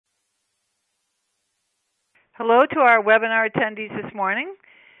Hello to our webinar attendees this morning.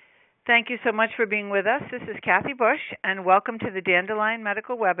 Thank you so much for being with us. This is Kathy Bush, and welcome to the DandleLION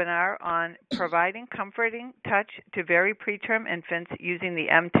Medical Webinar on providing comforting touch to very preterm infants using the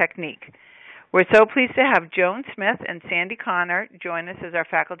M technique. We're so pleased to have Joan Smith and Sandra Conner join us as our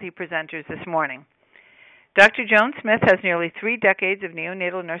faculty presenters this morning. Dr. Joan Smith has nearly 3 decades of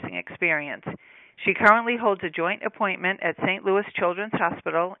neonatal nursing experience. She currently holds a joint appointment at St. Louis Children's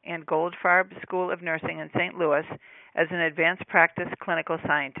Hospital and Goldfarb School of Nursing in St. Louis as an advanced practice clinical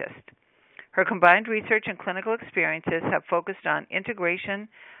scientist. Her combined research and clinical experiences have focused on integration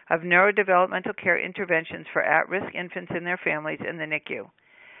of neurodevelopmental care interventions for at-risk infants and their families in the NICU.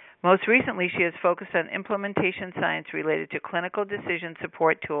 Most recently, she has focused on implementation science related to clinical decision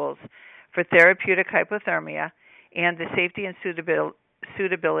support tools for therapeutic hypothermia and the safety and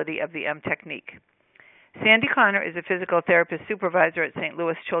suitability of the M technique. Sandra Conner is a physical therapist supervisor at St.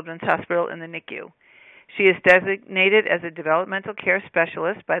 Louis Children's Hospital in the NICU. She is designated as a developmental care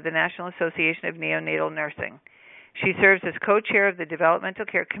specialist by the National Association of Neonatal Nursing. She serves as co-chair of the Developmental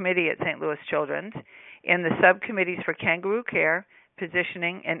Care Committee at St. Louis Children's and the subcommittees for kangaroo care,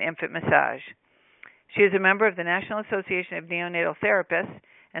 positioning, and infant massage. She is a member of the National Association of Neonatal Therapists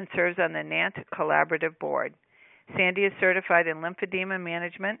and serves on the NANT Collaborative Board. Sandy is certified in lymphedema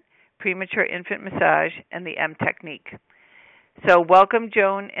management, premature infant massage, and the M technique. So welcome,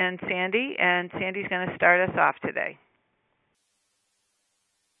 Joan and Sandy's going to start us off today.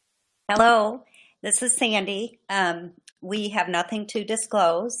 Hello, this is Sandy. We have nothing to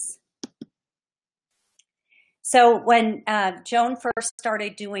disclose. So when Joan first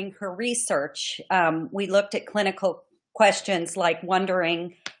started doing her research, we looked at clinical questions like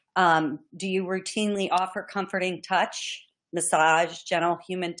wondering, do you routinely offer comforting touch, massage, gentle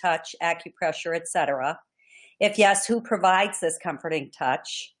human touch, acupressure, etc.? If yes, who provides this comforting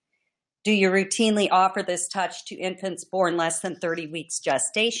touch? Do you routinely offer this touch to infants born less than 30 weeks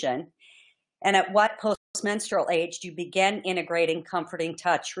gestation? And at what postmenstrual age do you begin integrating comforting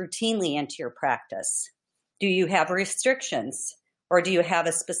touch routinely into your practice? Do you have restrictions, or do you have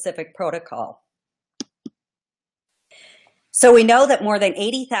a specific protocol? So we know that more than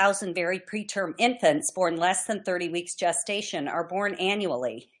 80,000 very preterm infants born less than 30 weeks gestation are born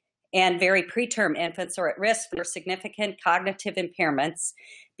annually, and very preterm infants are at risk for significant cognitive impairments,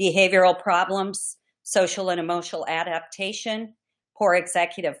 behavioral problems, social and emotional adaptation, poor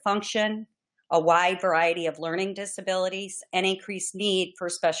executive function, a wide variety of learning disabilities, and increased need for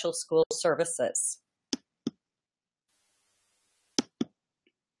special school services.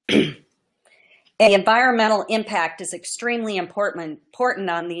 The environmental impact is extremely important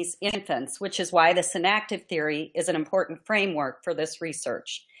on these infants, which is why the synactive theory is an important framework for this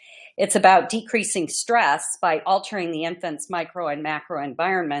research. It's about decreasing stress by altering the infant's micro and macro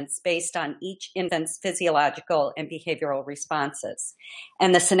environments based on each infant's physiological and behavioral responses.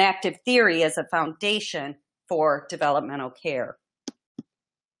 And the synactive theory is a foundation for developmental care.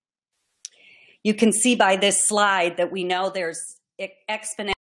 You can see by this slide that we know there's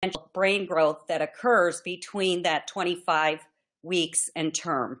exponential brain growth that occurs between that 25 weeks and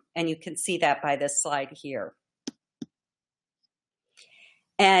term. And you can see that by this slide here.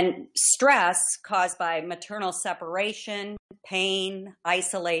 And stress caused by maternal separation, pain,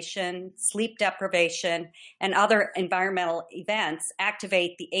 isolation, sleep deprivation, and other environmental events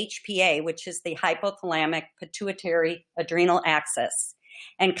activate the HPA, which is the hypothalamic pituitary adrenal axis.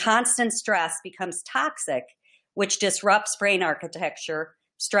 And constant stress becomes toxic, which disrupts brain architecture,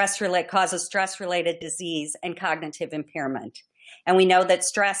 causes stress-related disease and cognitive impairment. And we know that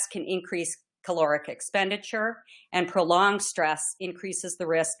stress can increase caloric expenditure, and prolonged stress increases the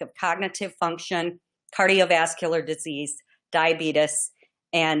risk of cognitive function, cardiovascular disease, diabetes,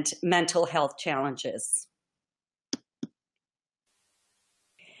 and mental health challenges.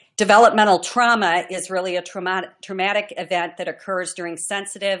 Developmental trauma is really a traumatic event that occurs during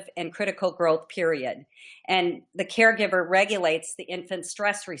sensitive and critical growth period. And the caregiver regulates the infant's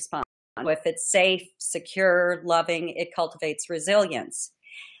stress response. If it's safe, secure, loving, it cultivates resilience.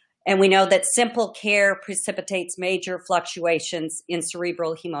 And we know that simple care precipitates major fluctuations in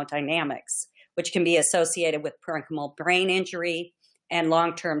cerebral hemodynamics, which can be associated with parenchymal brain injury and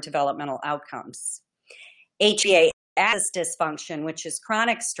long-term developmental outcomes. HPA axis dysfunction, which is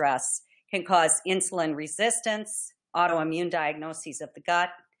chronic stress, can cause insulin resistance, autoimmune diagnoses of the gut,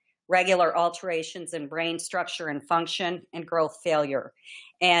 regular alterations in brain structure and function, and growth failure.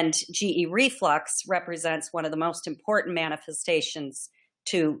 And GE reflux represents one of the most important manifestations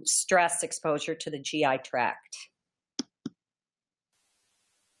to stress exposure to the GI tract.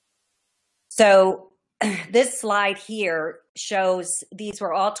 So this slide here shows these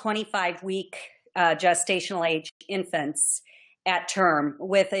were all 25-week gestational age infants at term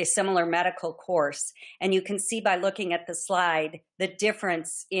with a similar medical course. And you can see by looking at the slide the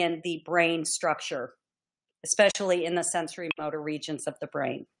difference in the brain structure, especially in the sensory motor regions of the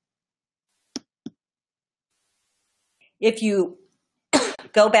brain. If you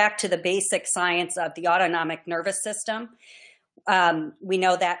go back to the basic science of the autonomic nervous system, we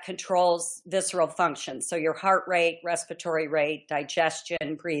know that controls visceral function. So your heart rate, respiratory rate,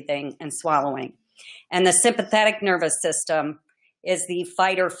 digestion, breathing, and swallowing. And the sympathetic nervous system is the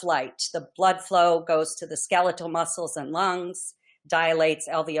fight or flight. The blood flow goes to the skeletal muscles and lungs, dilates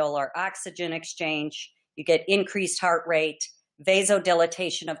alveolar oxygen exchange. You get increased heart rate,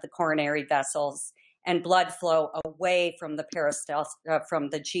 vasodilatation of the coronary vessels, and blood flow away from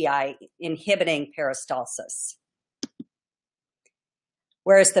the GI, inhibiting peristalsis.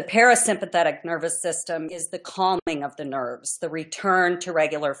 Whereas the parasympathetic nervous system is the calming of the nerves, the return to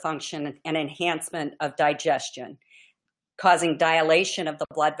regular function and enhancement of digestion, causing dilation of the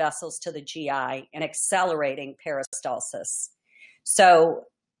blood vessels to the GI and accelerating peristalsis. So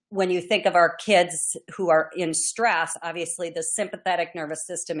when you think of our kids who are in stress, obviously the sympathetic nervous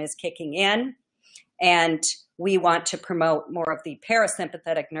system is kicking in, and we want to promote more of the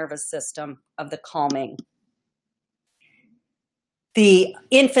parasympathetic nervous system of the calming. The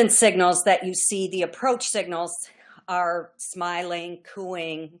infant signals that you see, the approach signals, are smiling,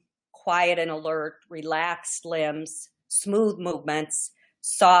 cooing, quiet and alert, relaxed limbs, smooth movements,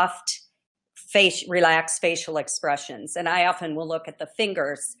 soft, relaxed facial expressions. And I often will look at the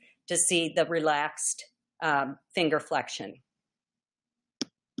fingers to see the relaxed finger flexion.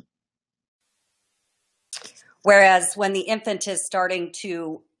 Whereas when the infant is starting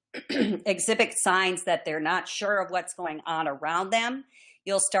to exhibit signs that they're not sure of what's going on around them,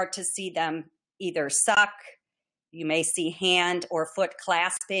 you'll start to see them either suck, you may see hand or foot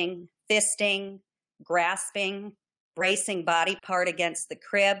clasping, fisting, grasping, bracing body part against the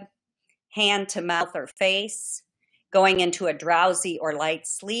crib, hand to mouth or face, going into a drowsy or light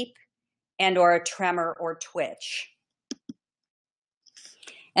sleep, and or a tremor or twitch.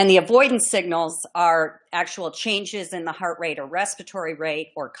 And the avoidance signals are actual changes in the heart rate or respiratory rate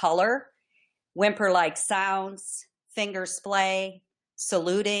or color, whimper-like sounds, finger splay,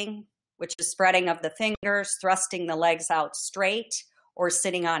 saluting, which is spreading of the fingers, thrusting the legs out straight, or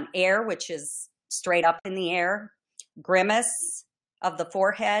sitting on air, which is straight up in the air, grimace of the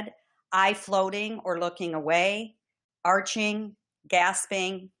forehead, eye floating or looking away, arching,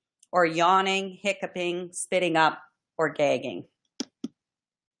 gasping, or yawning, hiccuping, spitting up, or gagging.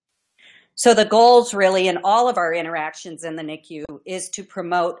 So the goals really in all of our interactions in the NICU is to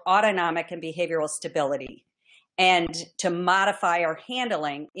promote autonomic and behavioral stability and to modify our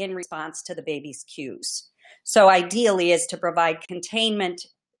handling in response to the baby's cues. So ideally is to provide containment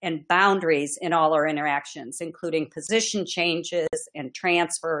and boundaries in all our interactions, including position changes and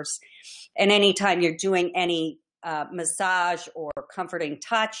transfers. And anytime you're doing any massage or comforting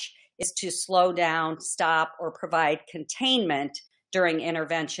touch is to slow down, stop, or provide containment during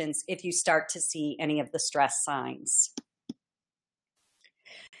interventions if you start to see any of the stress signs.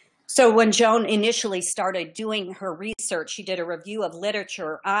 So when Joan initially started doing her research, she did a review of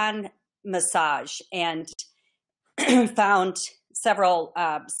literature on massage and found several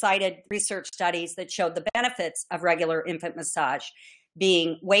cited research studies that showed the benefits of regular infant massage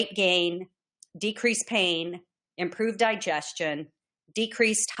being weight gain, decreased pain, improved digestion,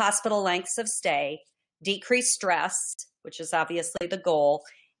 decreased hospital lengths of stay, decreased stress, which is obviously the goal,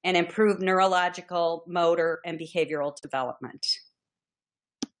 and improved neurological, motor, and behavioral development.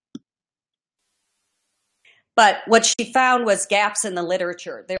 But what she found was gaps in the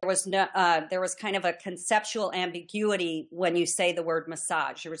literature. There was kind of a conceptual ambiguity when you say the word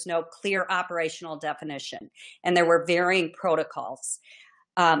massage. There was no clear operational definition, and there were varying protocols.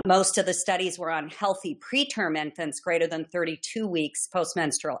 Most of the studies were on healthy preterm infants greater than 32 weeks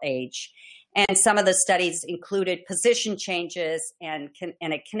postmenstrual age. And some of the studies included position changes and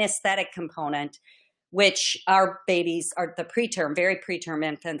a kinesthetic component, which our babies, are the preterm, very preterm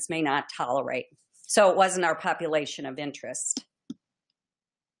infants may not tolerate. So it wasn't our population of interest.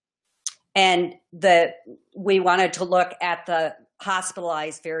 And we wanted to look at the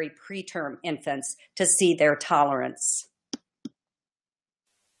hospitalized, very preterm infants to see their tolerance.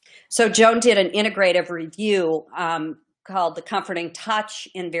 So Joan did an integrative review called The Comforting Touch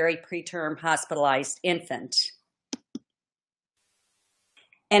in Very Preterm Hospitalized Infant.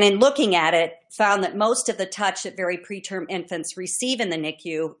 And in looking at it, found that most of the touch that very preterm infants receive in the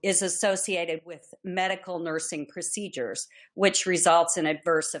NICU is associated with medical nursing procedures, which results in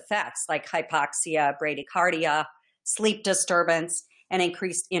adverse effects like hypoxia, bradycardia, sleep disturbance, and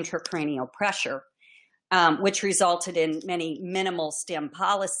increased intracranial pressure. which resulted in many minimal stim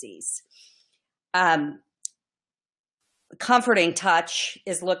policies. Comforting touch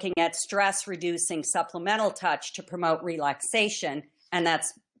is looking at stress-reducing supplemental touch to promote relaxation, and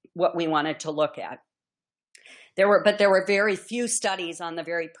that's what we wanted to look at. There were very few studies on the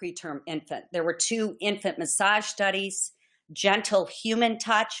very preterm infant. There were 2 infant massage studies, gentle human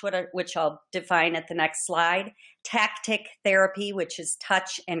touch, which I'll define at the next slide, tactic therapy, which is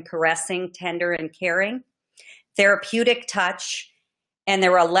touch and caressing, tender and caring, therapeutic touch, and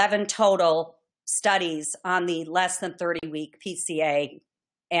there were 11 total studies on the less than 30-week PCA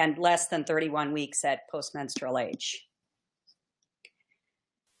and less than 31 weeks at postmenstrual age.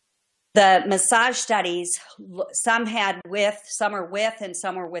 The massage studies, some are with and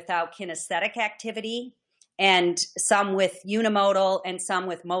some are without kinesthetic activity, and some with unimodal and some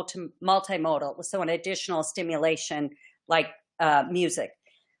with multimodal, so an additional stimulation like music.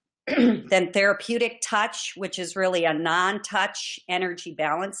 Then therapeutic touch, which is really a non-touch energy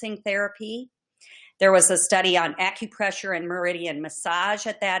balancing therapy. There was a study on acupressure and meridian massage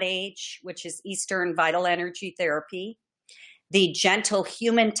at that age, which is Eastern vital energy therapy. The gentle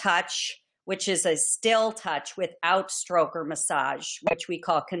human touch, which is a still touch without stroke or massage, which we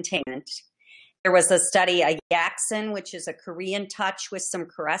call containment. There was a study, a yaksen, which is a Korean touch with some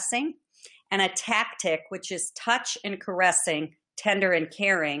caressing, and a tactic, which is touch and caressing, tender and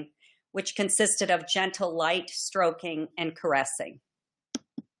caring, which consisted of gentle light stroking and caressing.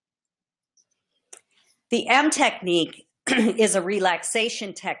 The M technique is a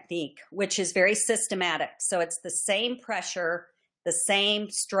relaxation technique, which is very systematic. So it's the same pressure, the same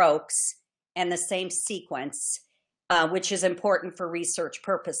strokes, and the same sequence, which is important for research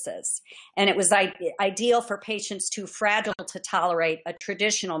purposes. And it was ideal for patients too fragile to tolerate a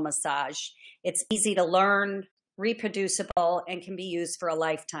traditional massage. It's easy to learn, reproducible, and can be used for a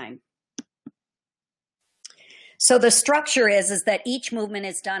lifetime. So the structure is that each movement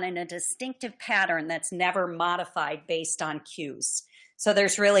is done in a distinctive pattern that's never modified based on cues. So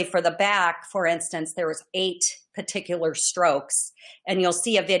there's really, for the back, for instance, there was 8 particular strokes, and you'll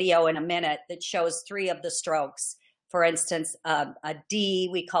see a video in a minute that shows 3 of the strokes. For instance, a D,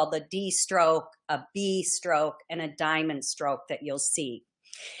 we call the D stroke, a B stroke, and a diamond stroke that you'll see.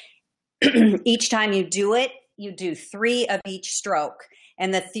 Each time you do it, you do 3 of each stroke.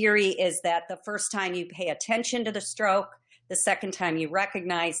 And the theory is that the first time you pay attention to the stroke, the second time you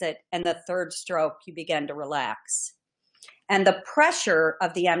recognize it, and the third stroke you begin to relax. And the pressure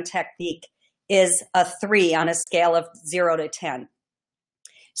of the M technique is a 3 on a scale of 0 to 10.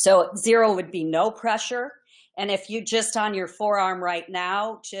 So 0 would be no pressure. And if you just on your forearm right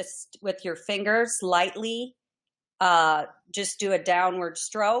now, just with your fingers lightly, just do a downward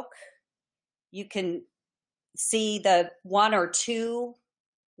stroke, you can see the 1 or 2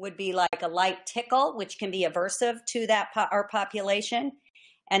 would be like a light tickle, which can be aversive to our population.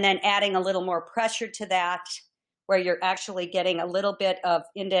 And then adding a little more pressure to that, where you're actually getting a little bit of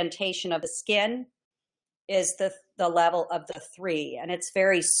indentation of the skin, is the level of the 3. And it's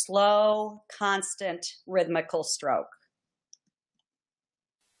very slow, constant, rhythmical stroke.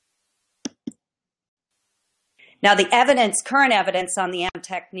 Now, the current evidence on the M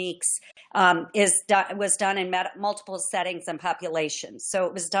techniques was done in multiple settings and populations. So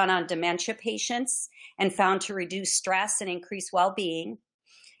it was done on dementia patients and found to reduce stress and increase well-being.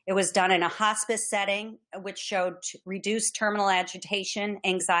 It was done in a hospice setting, which showed reduced terminal agitation,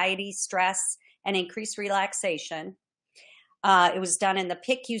 anxiety, stress, and increased relaxation. It was done in the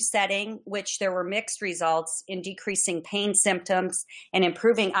PICU setting, which there were mixed results in decreasing pain symptoms and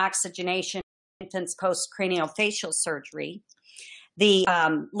improving oxygenation in infants post-craniofacial surgery. The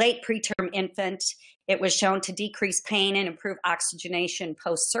late preterm infant, it was shown to decrease pain and improve oxygenation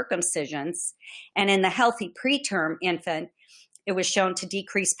post-circumcisions. And in the healthy preterm infant, it was shown to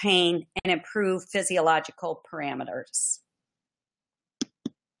decrease pain and improve physiological parameters.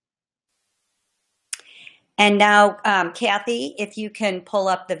 And now, Kathy, if you can pull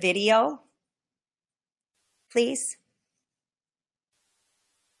up the video, please.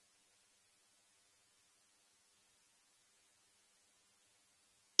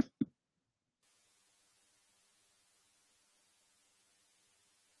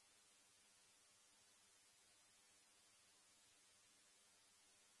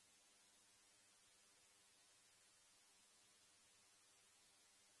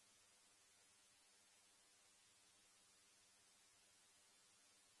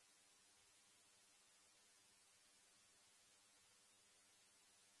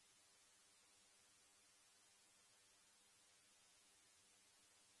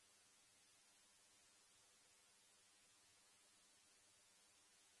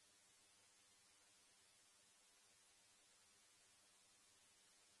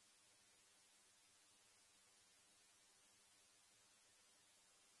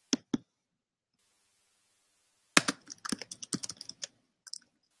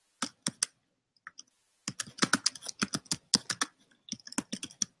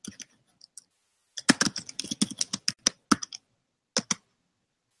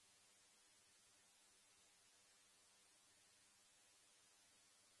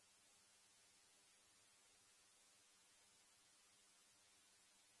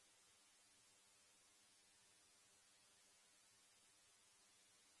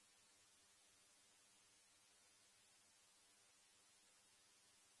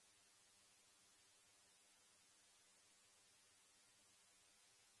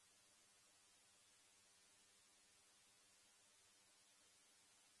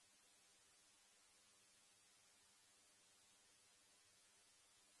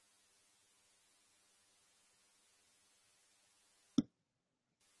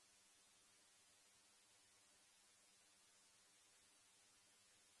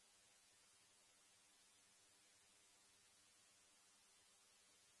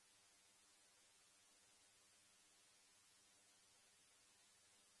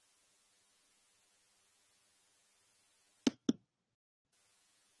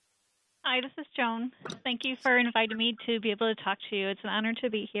 Hi, this is Joan. Thank you for inviting me to be able to talk to you. It's an honor to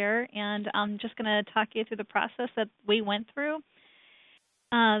be here, and I'm just going to talk you through the process that we went through.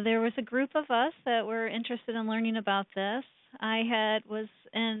 There was a group of us that were interested in learning about this. I was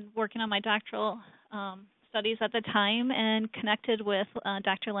working on my doctoral studies at the time and connected with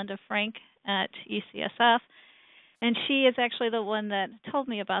Dr. Linda Frank at UCSF. And she is actually the one that told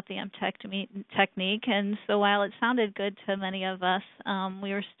me about the technique. And so while it sounded good to many of us,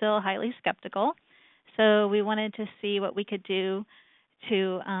 we were still highly skeptical. So we wanted to see what we could do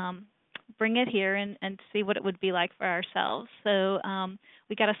to bring it here and see what it would be like for ourselves. So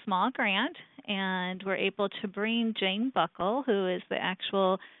we got a small grant, and we're able to bring Jane Buckle, who is the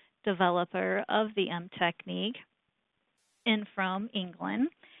actual developer of the technique, in from England.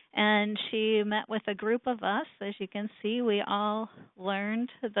 And she met with a group of us. As you can see, we all learned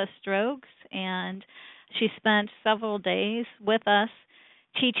the strokes, and she spent several days with us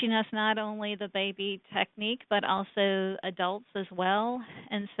teaching us not only the baby technique, but also adults as well.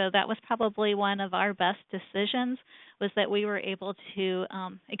 And so that was probably one of our best decisions, was that we were able to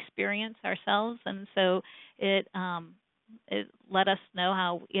experience ourselves. And so it let us know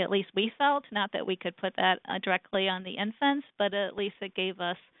how at least we felt, not that we could put that directly on the infants, but at least it gave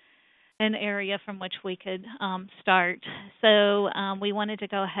us an area from which we could start. So we wanted to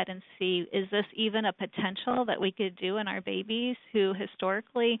go ahead and see, is this even a potential that we could do in our babies who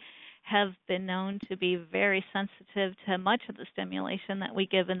historically have been known to be very sensitive to much of the stimulation that we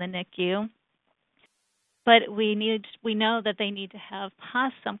give in the NICU? But we know that they need to have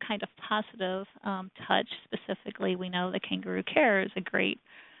some kind of positive touch. Specifically, we know the Kangaroo Care is a great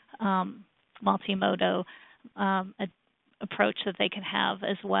multimodal approach that they can have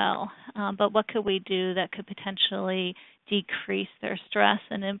as well. But what could we do that could potentially decrease their stress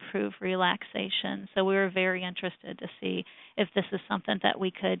and improve relaxation? So we were very interested to see if this is something that we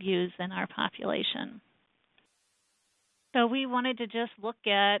could use in our population. So we wanted to just look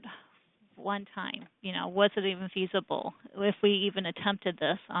at one time, was it even feasible? If we even attempted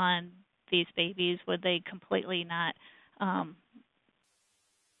this on these babies, would they completely not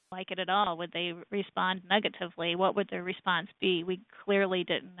like it at all? Would they respond negatively? What would their response be? We clearly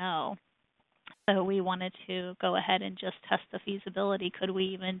didn't know. So we wanted to go ahead and just test the feasibility. Could we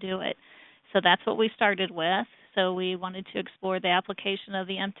even do it? So that's what we started with. So we wanted to explore the application of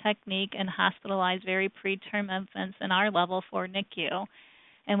the technique in hospitalized very preterm infants in our level 4 NICU.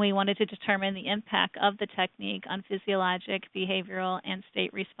 And we wanted to determine the impact of the technique on physiologic, behavioral, and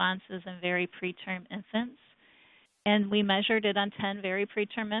state responses in very preterm infants. And we measured it on 10 very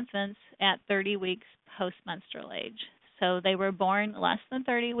preterm infants at 30 weeks post-menstrual age. So they were born less than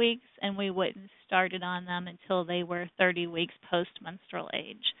 30 weeks, and we wouldn't start it on them until they were 30 weeks post-menstrual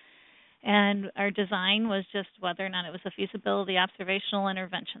age. And our design was just whether or not it was a feasibility observational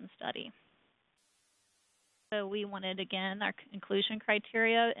intervention study. So we wanted, again, our inclusion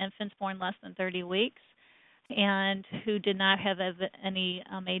criteria, infants born less than 30 weeks, and who did not have any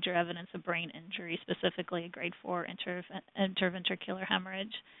major evidence of brain injury, specifically a grade 4 interventricular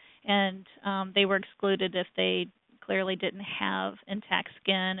hemorrhage. And they were excluded if they clearly didn't have intact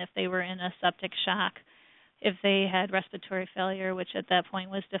skin, if they were in a septic shock, if they had respiratory failure, which at that point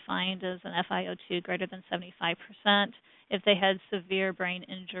was defined as an FiO2 greater than 75%, if they had severe brain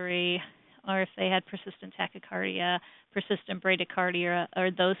injury, or if they had persistent tachycardia, persistent bradycardia,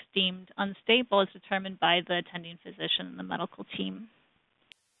 or those deemed unstable as determined by the attending physician and the medical team.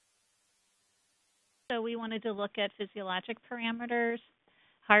 So we wanted to look at physiologic parameters,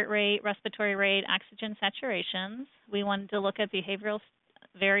 heart rate, respiratory rate, oxygen saturations. We wanted to look at behavioral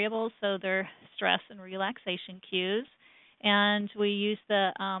variables, so their stress and relaxation cues. And we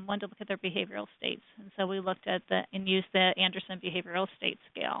wanted to look at their behavioral states. And so we looked at and used the Anderson Behavioral State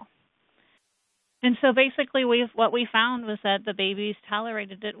Scale. And so basically what we found was that the babies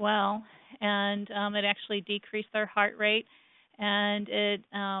tolerated it well, and it actually decreased their heart rate, and it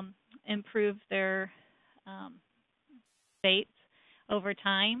improved their states over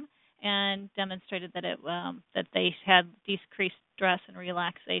time, and demonstrated that that they had decreased stress and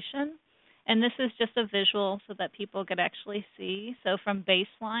relaxation. And this is just a visual so that people could actually see. So from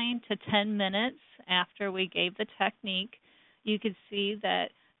baseline to 10 minutes after we gave the technique, you could see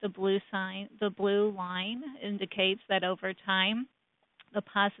that the blue line indicates that over time, the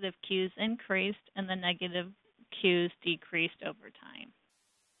positive cues increased and the negative cues decreased over time.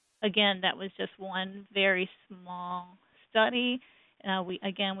 Again, that was just one very small study.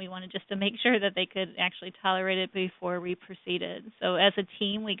 We wanted just to make sure that they could actually tolerate it before we proceeded. So as a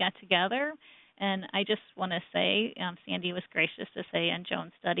team, we got together, and I just want to say, Sandy was gracious to say in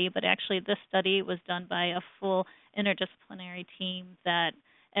Joan's study, but actually this study was done by a full interdisciplinary team that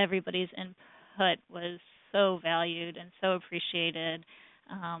everybody's input was so valued and so appreciated.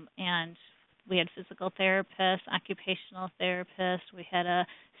 And we had physical therapists, occupational therapists, we had a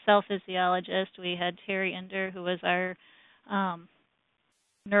cell physiologist, we had Terry Ender, who was our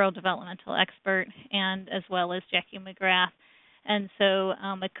neurodevelopmental expert, and as well as Jackie McGrath. And so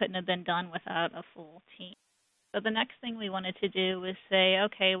it couldn't have been done without a full team. So the next thing we wanted to do was say,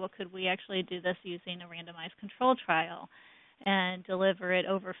 okay, well, could we actually do this using a randomized control trial and deliver it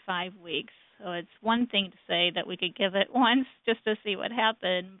over 5 weeks? So it's one thing to say that we could give it once just to see what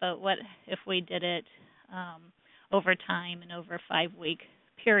happened, but what if we did it over time and over a 5-week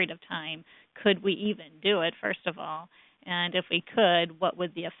period of time? Could we even do it, first of all? And if we could, what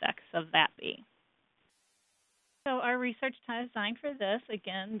would the effects of that be? So our research design for this,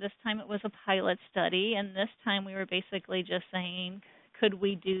 again, this time it was a pilot study, and this time we were basically just saying, could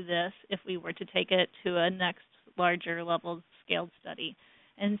we do this if we were to take it to a next larger level scaled study?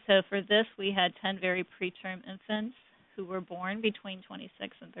 And so for this, we had 10 very preterm infants who were born between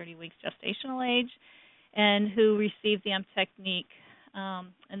 26 and 30 weeks gestational age and who received the technique,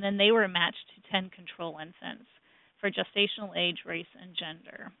 and then they were matched to 10 control infants for gestational age, race, and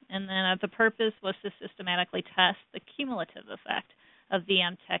gender. And then the purpose was to systematically test the cumulative effect of the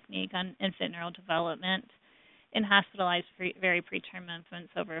technique on infant neural development in hospitalized very preterm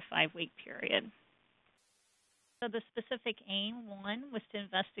infants over a 5-week period. So the specific aim, one, was to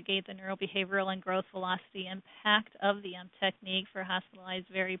investigate the neurobehavioral and growth velocity impact of the technique for hospitalized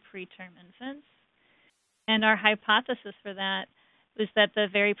very preterm infants. And our hypothesis for that was that the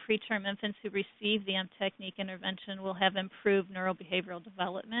very preterm infants who receive the technique intervention will have improved neurobehavioral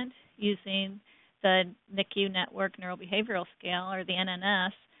development using the NICU Network Neurobehavioral Scale, or the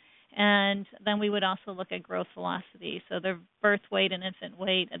NNS, and then we would also look at growth velocity, so the birth weight and infant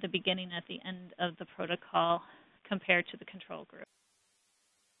weight at the beginning and at the end of the protocol compared to the control group.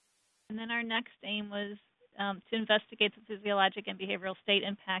 And then our next aim was to investigate the physiologic and behavioral state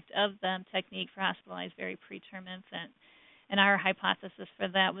impact of the technique for hospitalized very preterm infant. And our hypothesis for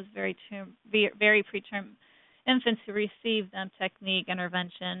that was very preterm infants who receive the technique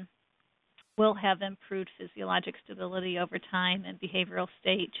intervention will have improved physiologic stability over time and behavioral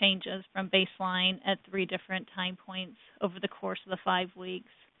state changes from baseline at 3 different time points over the course of the 5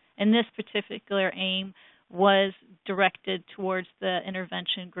 weeks. And this particular aim was directed towards the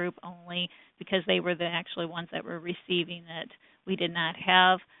intervention group only because they were the actual ones that were receiving it. We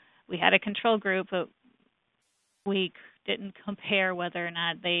had a control group, but we didn't compare whether or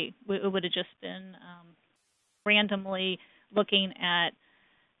not it would have just been randomly looking at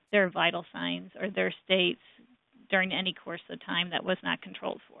their vital signs or their states during any course of time that was not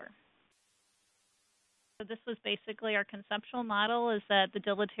controlled for. So this was basically our conceptual model, is that the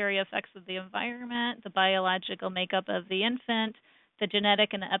deleterious effects of the environment, the biological makeup of the infant, the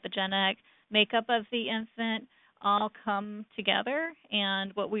genetic and the epigenetic makeup of the infant all come together,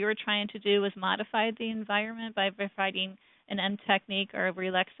 and what we were trying to do was modify the environment by providing an technique or a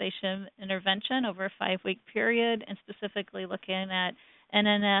relaxation intervention over a 5-week period, and specifically looking at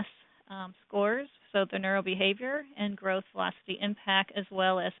NNS scores, so the neurobehavior and growth velocity impact, as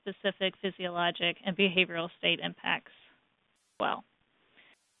well as specific physiologic and behavioral state impacts as well.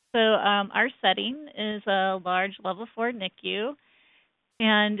 So our setting is a large level 4 NICU,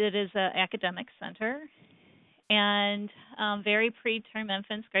 and it is an academic center. And very preterm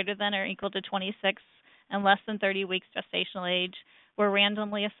infants greater than or equal to 26 and less than 30 weeks gestational age were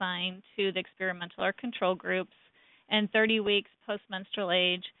randomly assigned to the experimental or control groups, and 30 weeks postmenstrual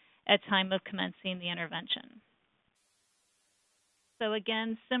age at time of commencing the intervention. So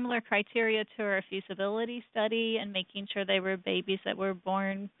again, similar criteria to our feasibility study, and making sure they were babies that were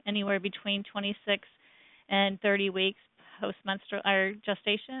born anywhere between 26 and 30 weeks postmenstrual or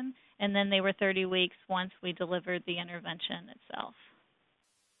gestation, and then they were 30 weeks once we delivered the intervention itself.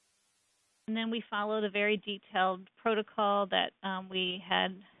 And then we followed a very detailed protocol that we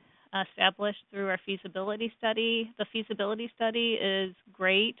had established through our feasibility study. The feasibility study is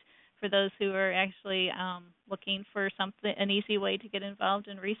great for those who are actually looking for an easy way to get involved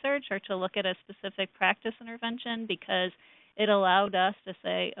in research or to look at a specific practice intervention, because it allowed us to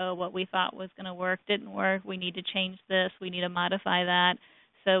say, oh, what we thought was going to work didn't work. We need to change this. We need to modify that.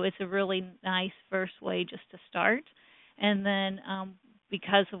 So it's a really nice first way just to start. And then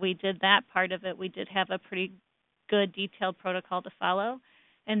because we did that part of it, we did have a pretty good detailed protocol to follow.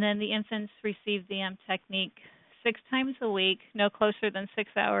 And then the infants received the technique 6 times a week, no closer than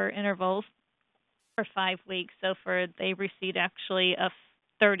 6-hour intervals for 5 weeks. So they received actually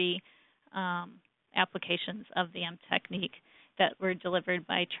 30 applications of the technique that were delivered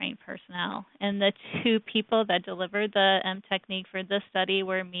by trained personnel. And the two people that delivered the M technique for this study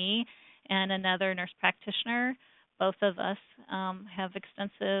were me and another nurse practitioner. Both of us have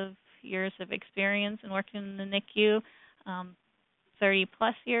extensive years of experience in working in the NICU,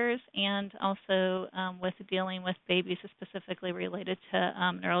 30-plus years, and also with dealing with babies specifically related to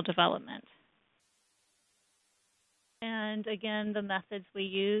neurodevelopment. And again, the methods we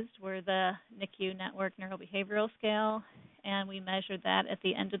used were the NICU Network Neurobehavioral Scale, and we measured that at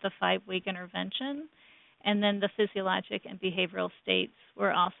the end of the 5-week intervention. And then the physiologic and behavioral states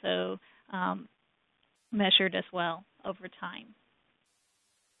were also measured as well over time.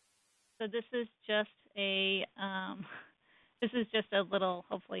 So this is just a little,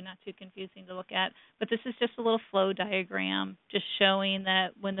 hopefully not too confusing to look at, but this is just a little flow diagram just showing that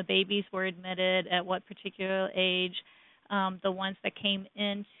when the babies were admitted, at what particular age, the ones that came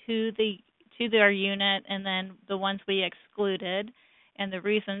into our unit, and then the ones we excluded, and the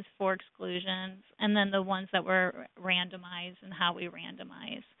reasons for exclusions, and then the ones that were randomized and how we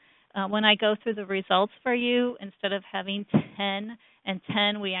randomize. When I go through the results for you, instead of having 10 and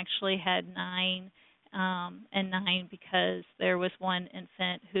 10, we actually had 9 and 9 because there was one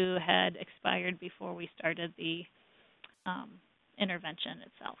infant who had expired before we started the intervention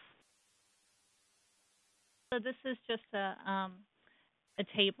itself. So this is just a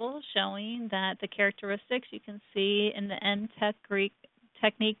table showing that the characteristics you can see in the M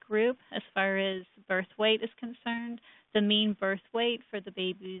technique group as far as birth weight is concerned. The mean birth weight for the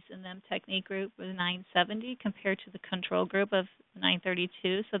babies in the M technique group was 970 compared to the control group of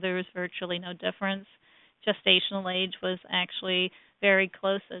 932, so there was virtually no difference. Gestational age was actually very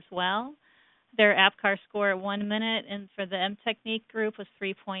close as well. Their APGAR score at 1 minute and for the M technique group was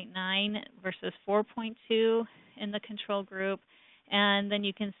 3.9 versus 4.2 in the control group. And then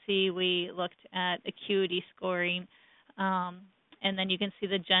you can see we looked at acuity scoring, and then you can see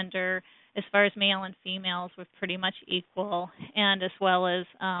the gender as far as male and females were pretty much equal, and as well as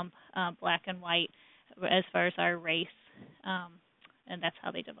black and white as far as our race, and that's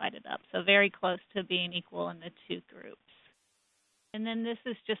how they divided up. So very close to being equal in the two groups. And then this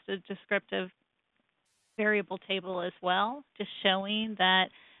is just a descriptive variable table as well, just showing that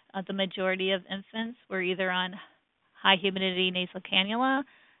the majority of infants were either on high humidity nasal cannula,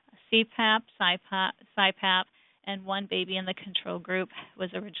 CPAP, CPAP, and one baby in the control group was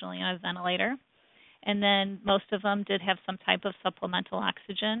originally on a ventilator. And then most of them did have some type of supplemental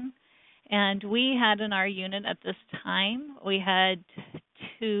oxygen. And we had in our unit at this time, we had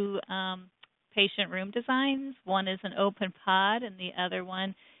 2 patient room designs. One is an open pod, and the other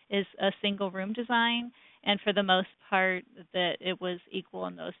one is a single room design. And for the most part, that it was equal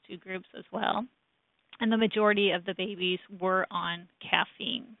in those 2 groups as well. And the majority of the babies were on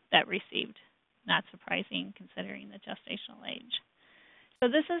caffeine that received. Not surprising considering the gestational age. So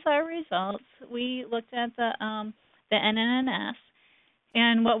this is our results. We looked at the NNS,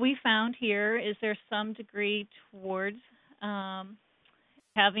 and what we found here is there's some degree towards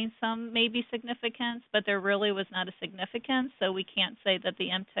having some maybe significance, but there really was not a significance, so we can't say that the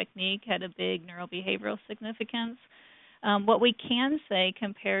M technique had a big neurobehavioral significance. What we can say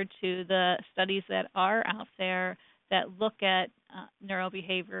compared to the studies that are out there that look at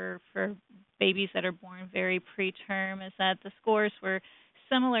neurobehavior for babies that are born very preterm is that the scores were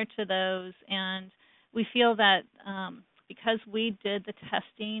similar to those, and we feel that because we did the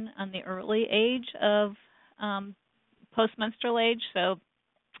testing on the early age of postmenstrual age, so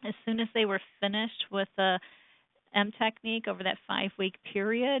as soon as they were finished with the M technique over that 5-week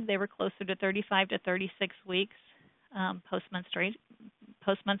period, they were closer to 35 to 36 weeks postmenstrual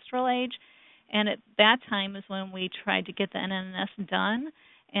age. And at that time is when we tried to get the NNS done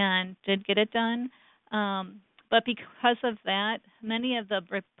and did get it done. But because of that, many of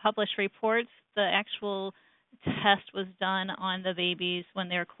the published reports, the actual test was done on the babies when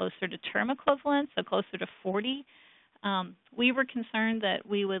they were closer to term equivalent, so closer to 40. We were concerned that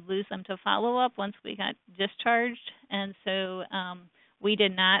we would lose them to follow-up once we got discharged, and so we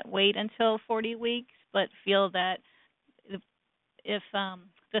did not wait until 40 weeks, but feel that if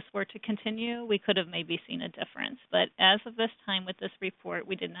this were to continue, we could have maybe seen a difference. But as of this time with this report,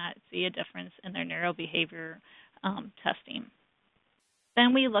 we did not see a difference in their neurobehavior testing.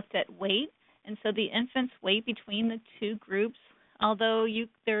 Then we looked at weight, and so the infant's weight between the 2 groups, although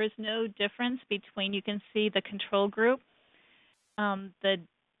there is no difference between, you can see the control group,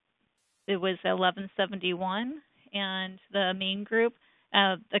 it was 1171, and the mean group,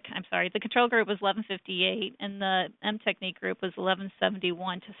 the control group was 1158, and the M technique group was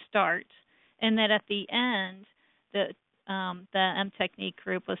 1171 to start, and that at the end, the M technique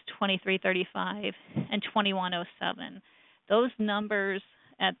group was 2335 and 2107. those numbers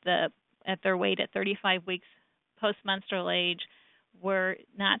at their weight at 35 weeks postmenstrual age were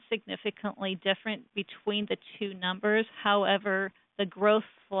not significantly different between the two numbers. However, the growth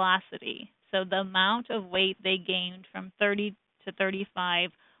velocity, so the amount of weight they gained from 30 to 35,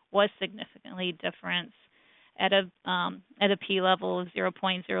 was significantly different at a P level of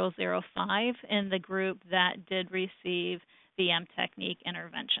 0.005 in the group that did receive the M technique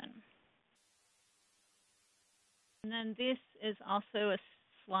intervention. And then this is also a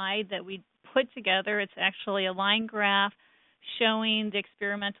slide that we put together. It's actually a line graph showing the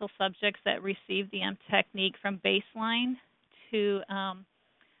experimental subjects that received the M technique from baseline to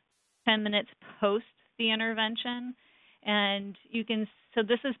 10 minutes post the intervention. And you can, so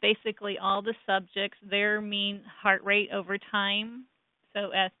this is basically all the subjects, their mean heart rate over time.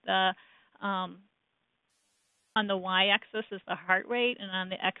 So at the on the y-axis is the heart rate, and on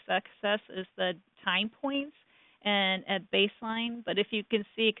the x-axis is the time points and at baseline. But if you can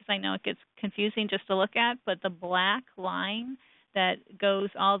see, because I know it gets confusing just to look at, but the black line that goes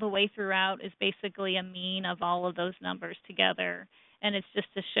all the way throughout is basically a mean of all of those numbers together. And it's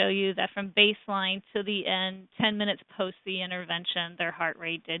just to show you that from baseline to the end, 10 minutes post the intervention, their heart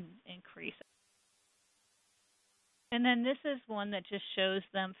rate did increase. And then this is one that just shows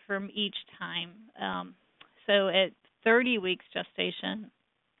them from each time. So at 30 weeks gestation,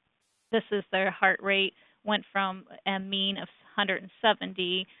 this is their heart rate went from a mean of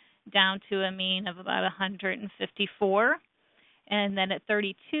 170 down to a mean of about 154. And then at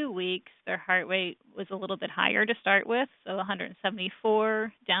 32 weeks, their heart rate was a little bit higher to start with, so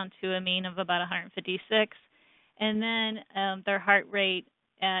 174 down to a mean of about 156. And then their heart rate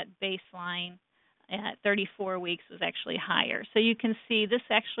at baseline at 34 weeks was actually higher. So you can see this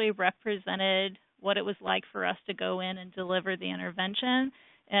actually represented what it was like for us to go in and deliver the intervention.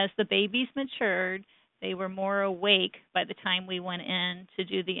 As the babies matured, they were more awake by the time we went in to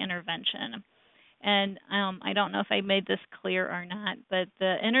do the intervention. And I don't know if I made this clear or not, but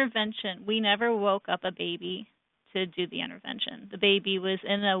the intervention, we never woke up a baby to do the intervention. The baby was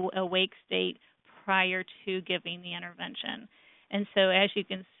in a awake state prior to giving the intervention. And so as you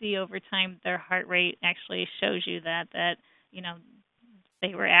can see over time, their heart rate actually shows you that you know,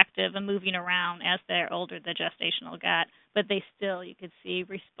 they were active and moving around as they're older, the gestational got, but they still, you could see,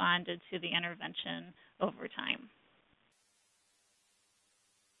 responded to the intervention over time.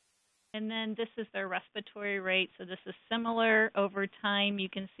 And then this is their respiratory rate. So this is similar over time. You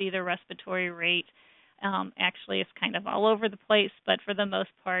can see the respiratory rate actually is kind of all over the place, but for the most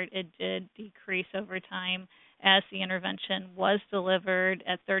part, it did decrease over time as the intervention was delivered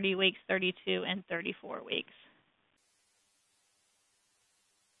at 30 weeks, 32, and 34 weeks.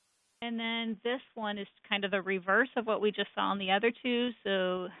 And then this one is kind of the reverse of what we just saw in the other two.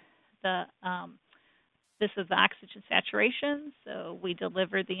 So the this is the oxygen saturation. So we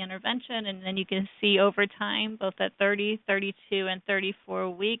delivered the intervention, and then you can see over time, both at 30, 32, and 34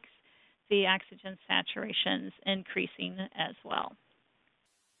 weeks, the oxygen saturation's increasing as well.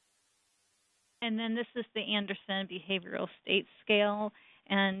 And then this is the Anderson Behavioral State Scale.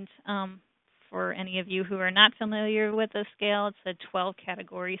 And for any of you who are not familiar with the scale, it's a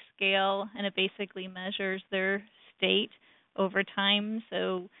 12-category scale, and it basically measures their state over time.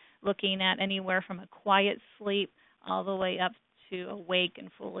 So looking at anywhere from a quiet sleep all the way up to awake and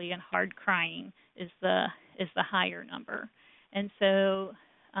fully and hard crying is the higher number. And so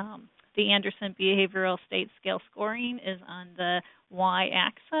the Anderson Behavioral State Scale scoring is on the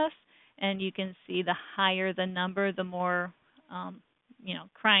y-axis, and you can see the higher the number, the more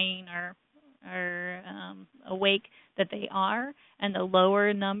crying or awake that they are, and the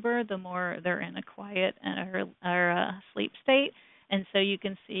lower number, the more they're in a quiet or a sleep state. And so you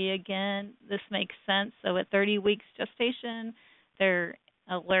can see, again, this makes sense. So at 30 weeks gestation, their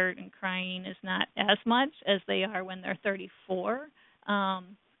alert and crying is not as much as they are when they're 34.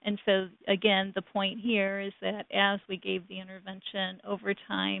 And so, again, the point here is that as we gave the intervention over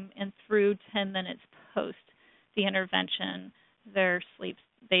time and through 10 minutes post the intervention,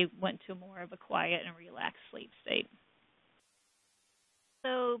 they went to more of a quiet and relaxed sleep state.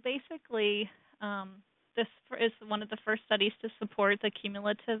 So basically, this is one of the first studies to support the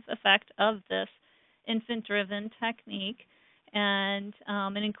cumulative effect of this infant-driven technique, and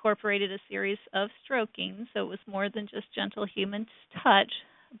it incorporated a series of stroking, so it was more than just gentle human touch,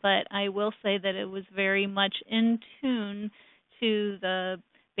 but I will say that it was very much in tune to the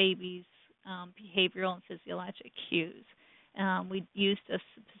baby's behavioral and physiologic cues. We used a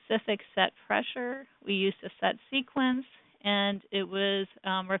specific set pressure, we used a set sequence, and it was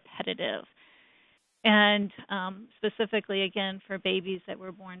repetitive. And specifically, again, for babies that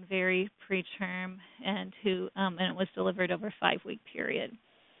were born very preterm and it was delivered over a 5-week period.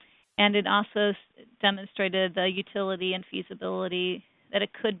 And it also demonstrated the utility and feasibility that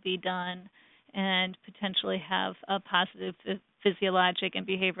it could be done and potentially have a positive physiologic and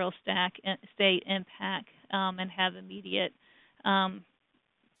behavioral state impact and have immediate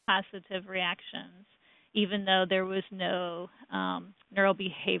positive reactions, even though there was no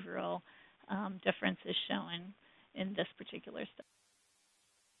neurobehavioral differences shown in this particular study.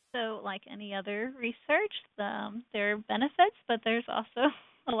 So like any other research, there are benefits, but there's also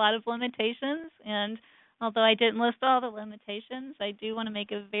a lot of limitations. And although I didn't list all the limitations, I do want to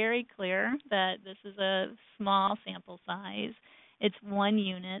make it very clear that this is a small sample size. It's 1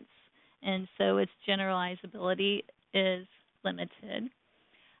 unit, and so its generalizability is limited.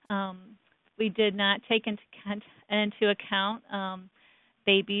 We did not take into account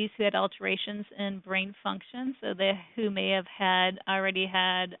babies who had alterations in brain function, so who may have already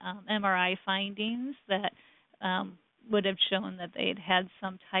had MRI findings that would have shown that they had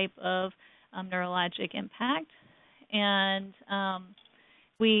some type of neurologic impact. And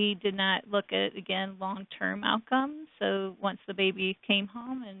we did not look at, again, long-term outcomes. So once the baby came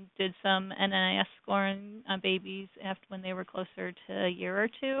home and did some NNS scoring on babies when they were closer to a year or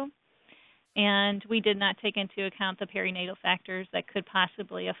 2. And we did not take into account the perinatal factors that could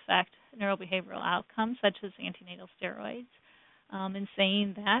possibly affect neurobehavioral outcomes, such as antenatal steroids. In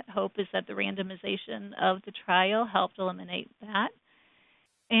saying that, hope is that the randomization of the trial helped eliminate that.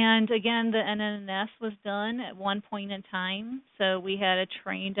 And again, the NNS was done at one point in time. So we had a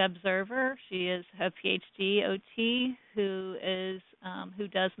trained observer. She is a PhD OT who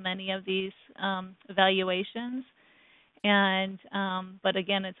does many of these evaluations. And but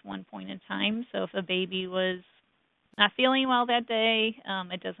again, it's one point in time. So if a baby was not feeling well that day,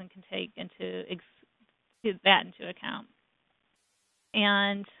 it doesn't take that into account.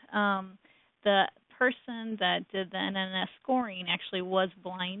 And the person that did the NNS scoring actually was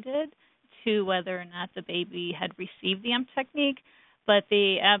blinded to whether or not the baby had received the technique, but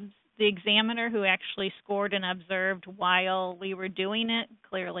the examiner who actually scored and observed while we were doing it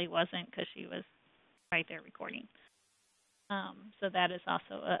clearly wasn't, because she was right there recording. So that is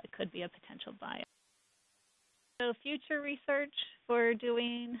also could be a potential bias. So future research for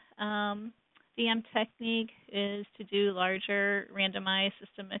doing the technique is to do larger, randomized,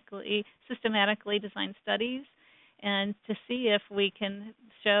 systematically designed studies, and to see if we can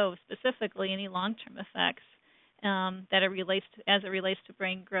show specifically any long-term effects that as it relates to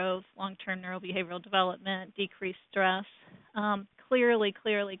brain growth, long-term neurobehavioral development, decreased stress. Clearly,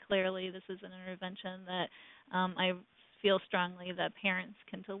 this is an intervention that I feel strongly that parents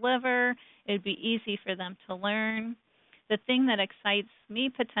can deliver. It'd be easy for them to learn. The thing that excites me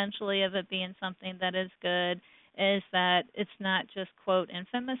potentially of it being something that is good is that it's not just, quote,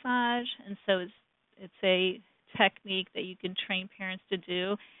 infant massage, and so it's a technique that you can train parents to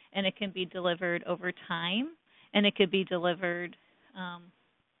do, and it can be delivered over time, and it could be delivered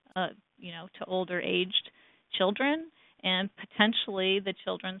to older aged children, and potentially the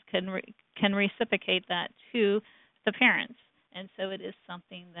children can reciprocate that to the parents. And so it is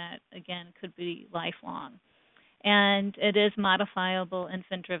something that, again, could be lifelong. And it is modifiable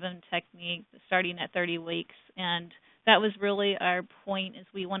infant-driven technique starting at 30 weeks. And that was really our point, is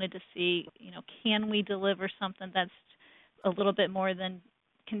we wanted to see, can we deliver something that's a little bit more than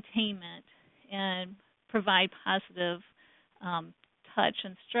containment and provide positive touch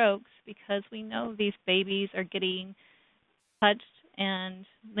and strokes, because we know these babies are getting touched and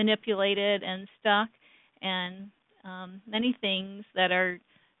manipulated and stuck, and many things that are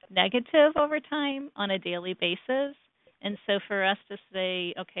negative over time on a daily basis. And so for us to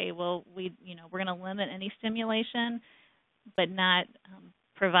say, okay, well, we're going to limit any stimulation, but not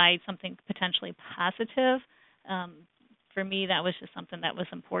provide something potentially positive, for me, that was just something that was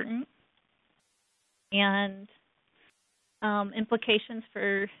important. And implications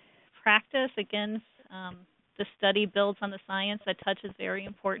for practice, again, the study builds on the science that touch is very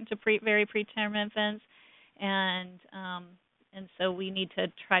important to very preterm infants. And so we need to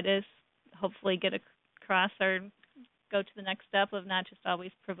try to hopefully get across or go to the next step of not just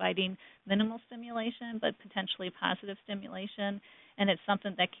always providing minimal stimulation, but potentially positive stimulation. And it's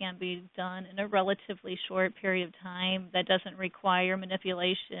something that can be done in a relatively short period of time that doesn't require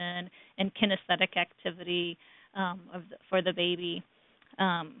manipulation and kinesthetic activity for the baby,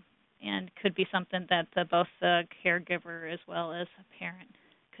 and could be something that both the caregiver as well as a parent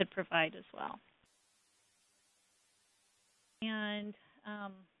could provide as well. And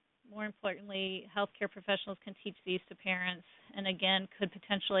more importantly, healthcare professionals can teach these to parents and, again, could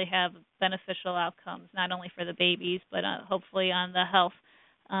potentially have beneficial outcomes, not only for the babies, but hopefully on the health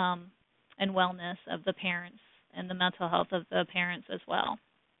and wellness of the parents and the mental health of the parents as well.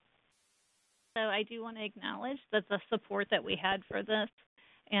 So I do want to acknowledge that the support that we had for this,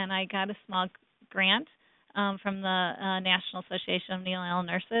 and I got a small grant from the National Association of Neonatal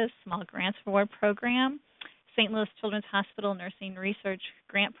Nurses, Small Grants Reward Program, St. Louis Children's Hospital Nursing Research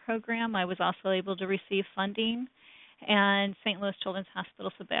Grant Program. I was also able to receive funding, and St. Louis Children's Hospital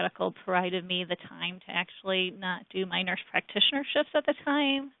sabbatical provided me the time to actually not do my nurse practitioner shifts at the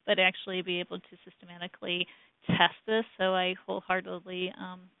time, but actually be able to systematically test this. So I wholeheartedly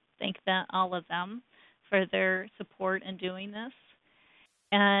thank all of them for their support in doing this.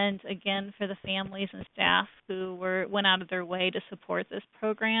 And again, for the families and staff who went out of their way to support this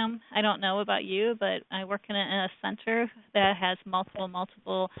program. I don't know about you, but I work in a center that has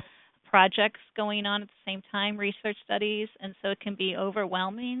multiple projects going on at the same time, research studies, and so it can be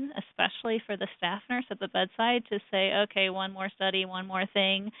overwhelming, especially for the staff nurse at the bedside to say, okay, one more study, one more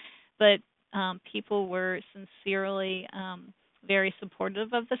thing. But people were sincerely very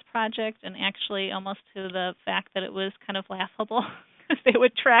supportive of this project, and actually almost to the fact that it was kind of laughable. They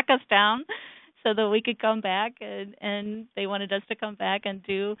would track us down so that we could come back, and they wanted us to come back and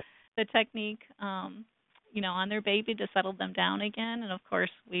do the technique, on their baby to settle them down again. And, of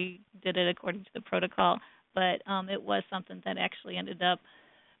course, we did it according to the protocol, but it was something that actually ended up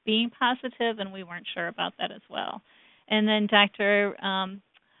being positive, and we weren't sure about that as well. And then Dr.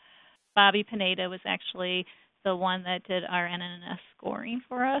 Bobby Pineda was actually the one that did our NNS scoring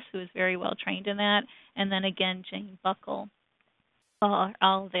for us, who was very well trained in that. And then, again, Jane Buckle.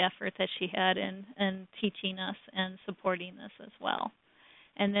 All the effort that she had in teaching us and supporting this as well.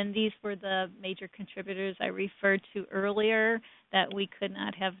 And then these were the major contributors I referred to earlier that we could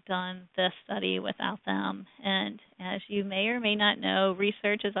not have done this study without them. And as you may or may not know,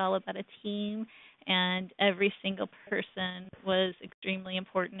 research is all about a team, and every single person was extremely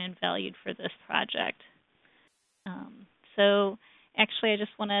important and valued for this project. So actually, I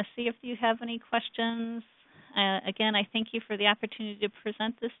just want to see if you have any questions. Again, I thank you for the opportunity to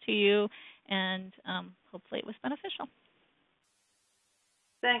present this to you, and hopefully it was beneficial.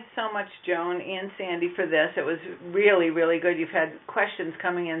 Thanks so much, Joan and Sandy, for this. It was really, really good. You've had questions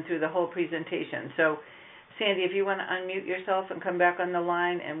coming in through the whole presentation. So, Sandy, if you want to unmute yourself and come back on the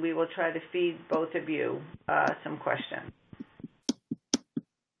line, and we will try to feed both of you some questions.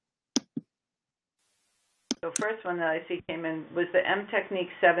 So first one that I see came in was the M technique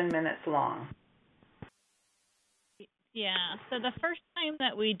 7 minutes long. Yeah, so the first time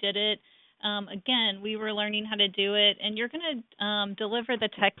that we did it, again, we were learning how to do it, and you're going to deliver the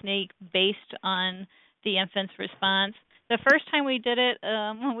technique based on the infant's response. The first time we did it,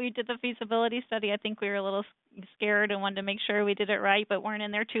 when we did the feasibility study, I think we were a little scared and wanted to make sure we did it right, but weren't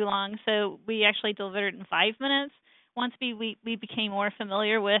in there too long, so we actually delivered it in 5 minutes. Once we became more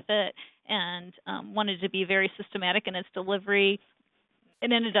familiar with it and wanted to be very systematic in its delivery,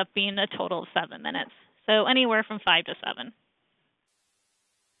 it ended up being a total of 7 minutes. So anywhere from 5 to 7.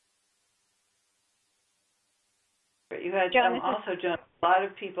 You had also, Joan, a lot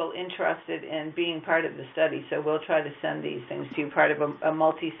of people interested in being part of the study, so we'll try to send these things to you, part of a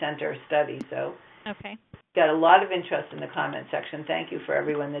multi-center study. So okay. Got a lot of interest in the comment section. Thank you for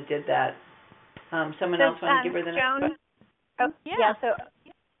everyone that did that. Someone else want to give her the next question? Oh, yeah.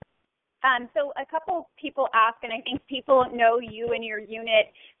 So a couple people ask, and I think people know you and your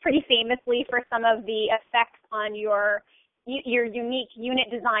unit pretty famously for some of the effects on your unique unit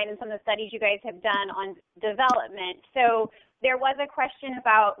design and some of the studies you guys have done on development. So there was a question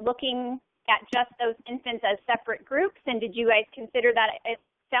about looking at just those infants as separate groups, and did you guys consider that? It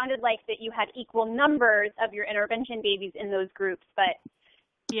sounded like that you had equal numbers of your intervention babies in those groups, but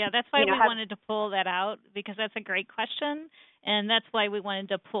yeah, that's why we wanted to pull that out, because that's a great question, and that's why we wanted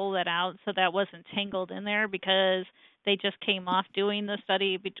to pull that out so that wasn't tangled in there, because they just came off doing the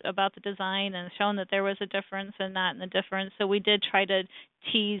study about the design and shown that there was a difference and not in the difference. So we did try to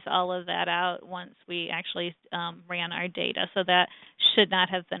tease all of that out once we actually ran our data. So that should not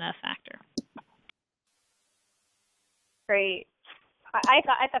have been a factor. Great. I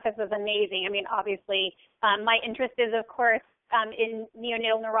thought this was amazing. I mean, obviously, my interest is, of course, in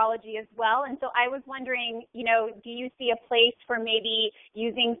neonatal neurology as well. And so I was wondering, do you see a place for maybe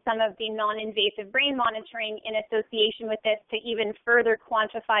using some of the non-invasive brain monitoring in association with this to even further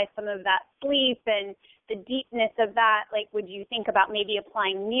quantify some of that sleep and the deepness of that? Like, would you think about maybe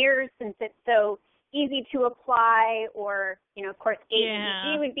applying mirrors since it's so easy to apply, or, of course,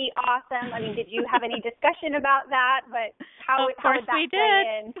 ABG would be awesome. I mean, did you have any discussion about that? But how would that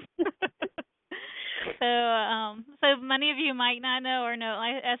play in? So many of you might not know or know,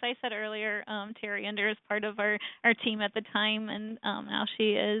 as I said earlier, Terry Ender is part of our team at the time, and now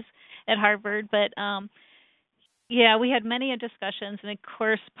she is at Harvard. But we had many discussions, and of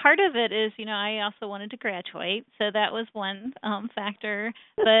course, part of it is, I also wanted to graduate, so that was one factor.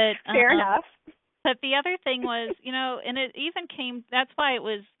 But fair enough. But the other thing was, and it even came. That's why it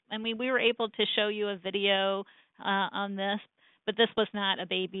was. I mean, we were able to show you a video on this. But this was not a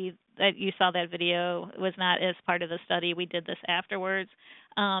baby that you saw that video. It was not as part of the study. We did this afterwards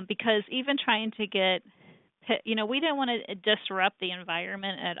because even trying to get, we didn't want to disrupt the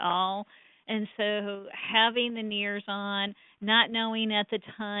environment at all. And so having the NIRS on, not knowing at the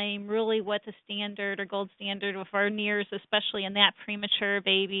time really what the standard or gold standard for NIRS, especially in that premature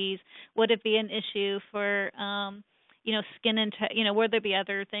babies, would it be an issue for, skin and, would there be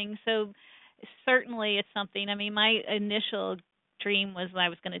other things? So certainly it's something. I mean, my initial dream was I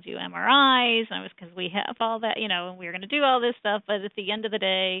was going to do MRIs, and because we have all that, and we were going to do all this stuff. But at the end of the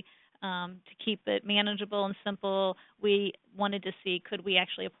day, to keep it manageable and simple, we wanted to see, could we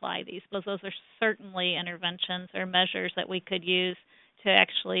actually apply these? Because those are certainly interventions or measures that we could use to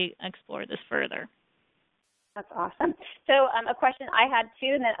actually explore this further. That's awesome. So a question I had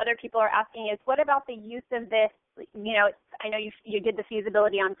too, and that other people are asking is, what about the use of this? I know you did the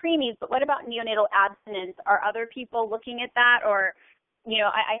feasibility on preemies, but what about neonatal abstinence? Are other people looking at that? Or,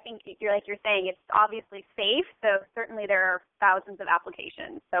 I think you're saying, it's obviously safe, so certainly there are thousands of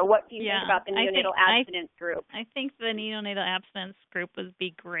applications. So what do you think about the neonatal abstinence group? I think the neonatal abstinence group would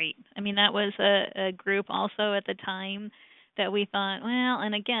be great. I mean, that was a group also at the time that we thought,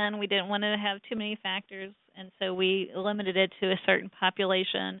 and again, we didn't want to have too many factors, and so we limited it to a certain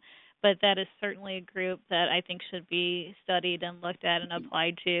population. But that is certainly a group that I think should be studied and looked at and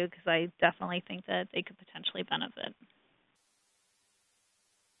applied to, because I definitely think that they could potentially benefit.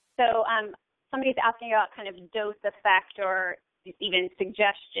 So somebody's asking about kind of dose effect or even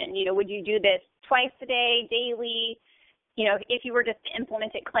suggestion. Would you do this twice a day, daily? If you were just to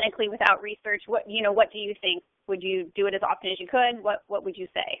implement it clinically without research, what do you think? Would you do it as often as you could? What would you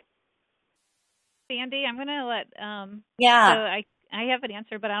say? Sandy, I'm going to let So I have an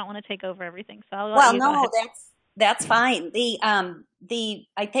answer, but I don't want to take over everything. So I'll let you go ahead. That's fine.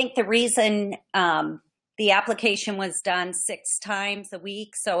 I think the reason the application was done 6 times a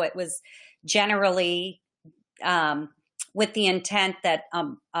week, so it was generally with the intent that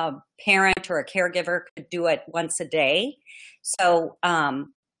a parent or a caregiver could do it once a day. So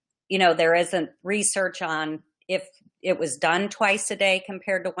there isn't research on if it was done twice a day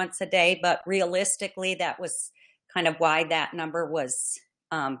compared to once a day, but realistically, that was kind of why that number was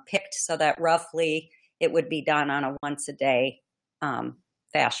picked, so that roughly it would be done on a once-a-day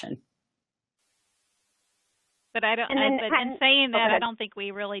fashion. But I don't. In saying that, I don't think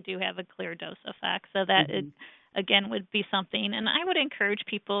we really do have a clear dose effect. So that it again would be something, and I would encourage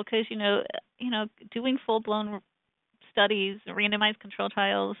people, because doing full-blown studies, randomized control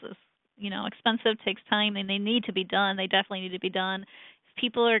trials is expensive, takes time, and they need to be done. They definitely need to be done. If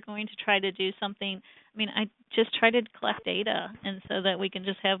people are going to try to do something, I just try to collect data, and so that we can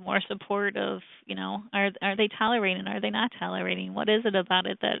just have more support of, are they tolerating? Are they not tolerating? What is it about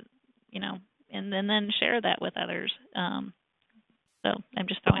it that, and then share that with others. So I'm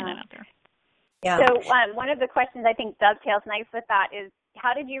just throwing that out there. Yeah. So one of the questions I think dovetails nice with that is,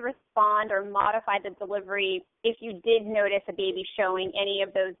 how did you respond or modify the delivery if you did notice a baby showing any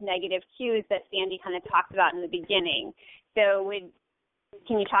of those negative cues that Sandy kind of talked about in the beginning? So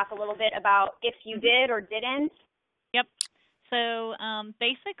can you talk a little bit about if you did or didn't? Yep. So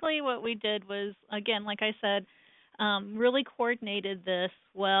basically what we did was, again, like I said, really coordinated this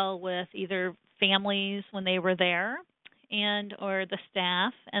well with either families when they were there and or the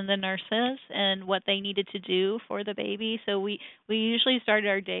staff and the nurses and what they needed to do for the baby. So we usually started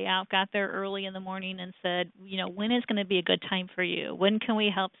our day out, got there early in the morning and said, when is going to be a good time for you? When can we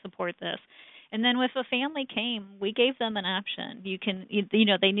help support this? And then if a family came, we gave them an option.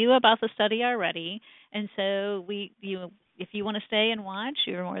 They knew about the study already, and so if you want to stay and watch,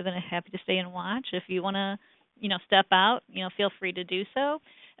 you're more than happy to stay and watch. If you want to, step out, feel free to do so,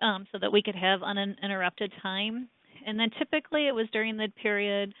 so that we could have uninterrupted time. And then typically it was during the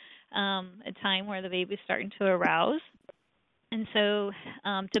period, a time where the baby's starting to arouse, and so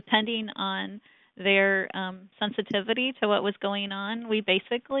depending on their sensitivity to what was going on, we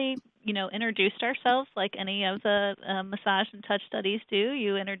basically, introduced ourselves like any of the massage and touch studies do.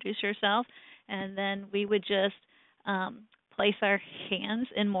 You introduce yourself, and then we would just place our hands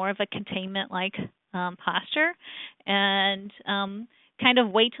in more of a containment-like posture and kind of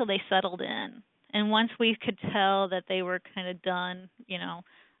wait till they settled in. And once we could tell that they were kind of done,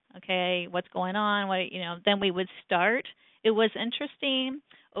 okay, what's going on? Then we would start. It was interesting.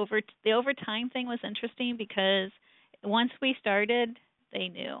 The overtime thing was interesting because once we started, they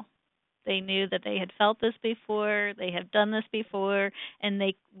knew. They knew that they had felt this before, they had done this before, and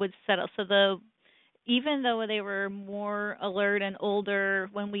they would settle. So even though they were more alert and older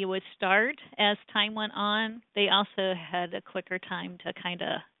when we would start, as time went on, they also had a quicker time to kind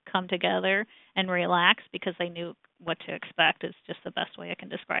of come together and relax because they knew what to expect is just the best way I can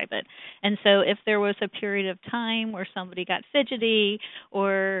describe it. And so if there was a period of time where somebody got fidgety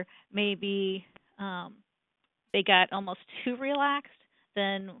or maybe they got almost too relaxed,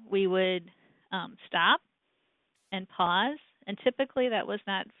 then we would stop and pause. And typically that was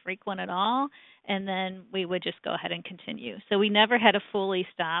not frequent at all. And then we would just go ahead and continue. So we never had to fully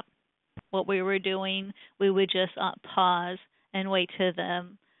stop what we were doing. We would just pause and wait to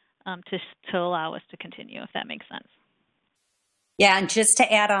them to allow us to continue, if that makes sense. Yeah, and just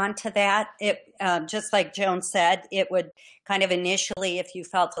to add on to that, it just like Joan said, it would kind of initially, if you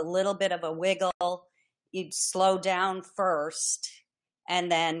felt a little bit of a wiggle, you'd slow down first,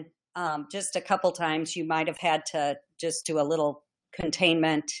 and then just a couple times you might have had to just do a little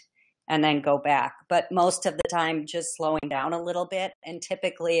containment and then go back. But most of the time, just slowing down a little bit. And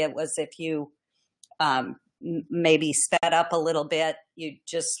typically it was if you maybe sped up a little bit, you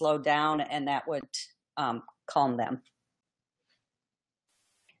just slow down, and that would calm them.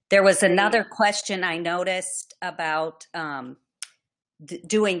 There was another question I noticed about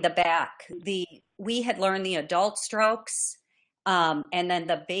doing the back. We had learned the adult strokes, and then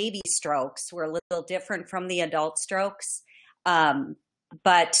the baby strokes were a little different from the adult strokes.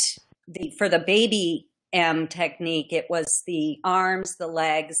 But for the baby M technique, it was the arms, the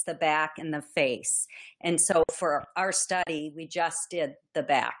legs, the back, and the face. And so for our study, we just did the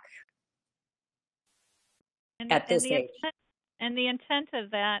back at this age. And the intent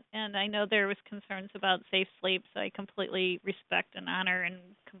of that, and I know there was concerns about safe sleep, so I completely respect and honor and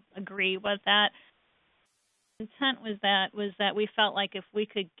agree with that. The intent was that we felt like if we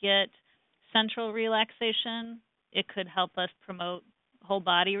could get central relaxation, it could help us promote whole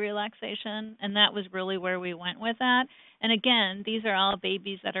body relaxation, and that was really where we went with that. And again, these are all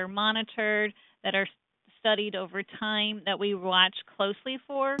babies that are monitored, that are studied over time, that we watch closely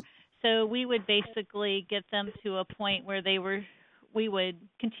for. So we would basically get them to a point where we would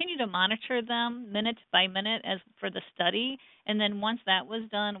continue to monitor them minute by minute as for the study, and then once that was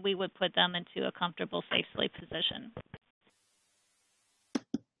done, we would put them into a comfortable, safe sleep position.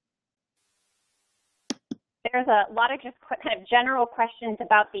 There's a lot of just kind of general questions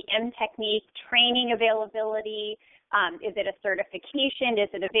about the M technique, training availability. Is it a certification? Is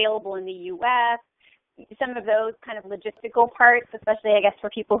it available in the U.S.? Some of those kind of logistical parts, especially, I guess, for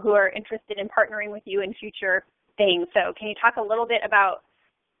people who are interested in partnering with you in future things. So can you talk a little bit about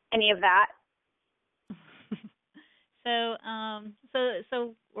any of that? So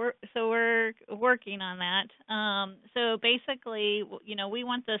we're working on that. So basically, we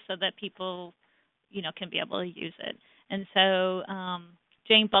want this so that people, can be able to use it. And so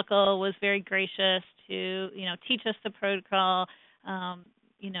Jane Buckle was very gracious to, teach us the protocol.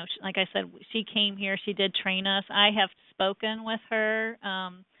 Like I said, she came here, she did train us. I have spoken with her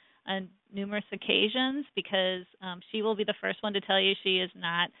on numerous occasions because she will be the first one to tell you she is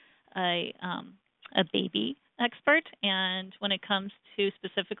not a baby expert. And when it comes to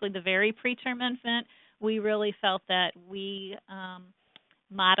specifically the very preterm infant, we really felt that we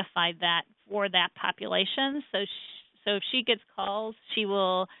modified that for that population. So if she gets calls, she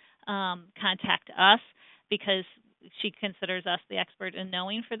will contact us because she considers us the expert in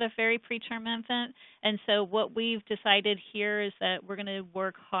knowing for the very preterm infant. And so what we've decided here is that we're going to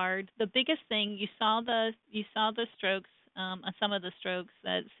work hard. The biggest thing, you saw the strokes, some of the strokes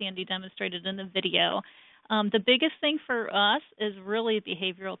that Sandy demonstrated in the video. The biggest thing for us is really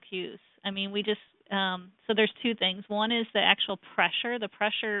behavioral cues. I mean, we just so there's two things. One is the actual pressure. The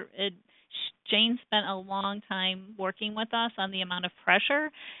pressure, Jane spent a long time working with us on the amount of pressure,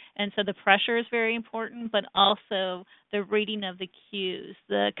 and so the pressure is very important, but also the reading of the cues.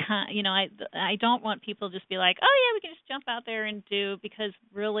 I don't want people to just be like, oh yeah, we can just jump out there and do, because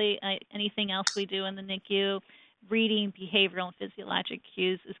really anything else we do in the NICU, reading behavioral and physiologic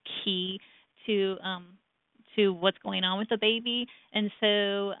cues is key to what's going on with the baby. And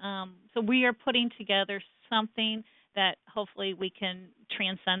so we are putting together something that hopefully we can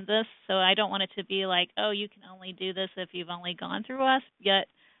transcend this. So I don't want it to be like, oh, you can only do this if you've only gone through us, yet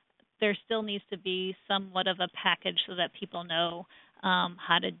there still needs to be somewhat of a package so that people know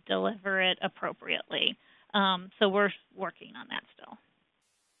how to deliver it appropriately. So we're working on that still.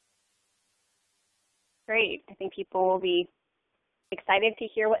 Great. I think people will be excited to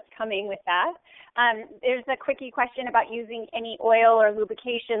hear what's coming with that. There's a quickie question about using any oil or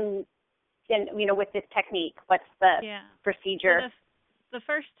lubrication with this technique. What's the procedure? So the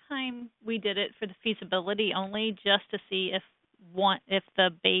first time we did it for the feasibility only, just to see if the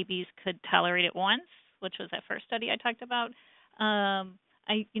babies could tolerate it once, which was that first study I talked about.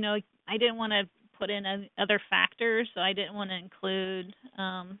 I didn't want to put in other factors, so I didn't want to include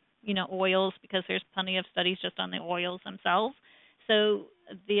oils, because there's plenty of studies just on the oils themselves. So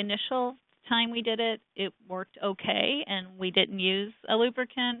the initial time we did it, it worked okay, and we didn't use a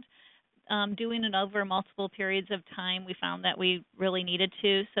lubricant. Doing it over multiple periods of time, we found that we really needed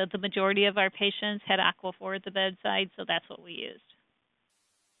to. So the majority of our patients had Aquaphor at the bedside, so that's what we used.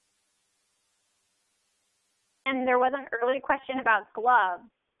 And there was an early question about gloves,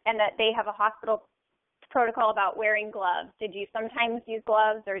 and that they have a hospital protocol about wearing gloves. Did you sometimes use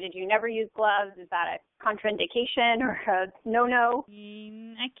gloves, or did you never use gloves? Is that a contraindication or a no-no?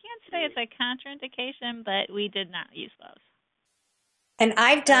 I can't say it's a contraindication, but we did not use gloves. And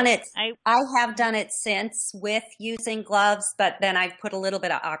I've done it. I have done it since with using gloves, but then I've put a little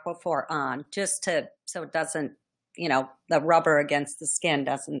bit of Aquaphor on just so it doesn't, the rubber against the skin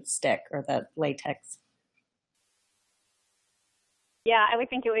doesn't stick, or the latex. Yeah, I would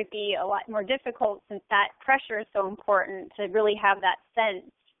think it would be a lot more difficult, since that pressure is so important, to really have that sense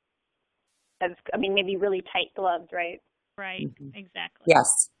of, maybe really tight gloves, right? Right, exactly.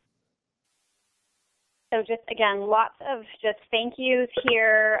 Yes. So just, again, lots of just thank yous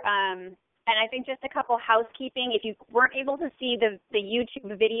here. And I think just a couple housekeeping. If you weren't able to see the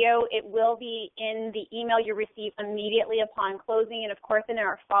YouTube video, it will be in the email you receive immediately upon closing. And, of course, in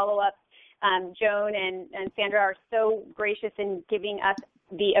our follow-up, Joan and Sandra are so gracious in giving us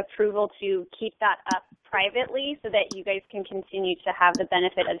the approval to keep that up privately, so that you guys can continue to have the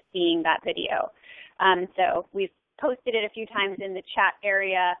benefit of seeing that video. So we've posted it a few times in the chat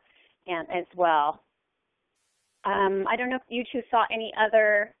area and as well. I don't know if you two saw any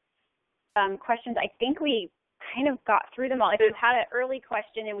other questions. I think we kind of got through them all. If you had an early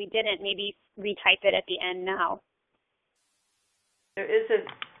question and we didn't, maybe retype it at the end now. There is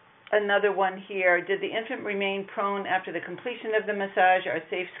another one here. Did the infant remain prone after the completion of the massage? Our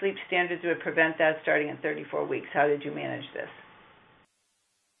safe sleep standards would prevent that starting at 34 weeks. How did you manage this?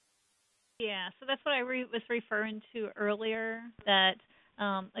 Yeah, so that's what I was referring to earlier, that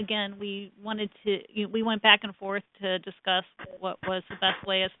again, we went back and forth to discuss what was the best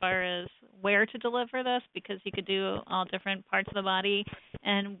way as far as where to deliver this, because you could do all different parts of the body,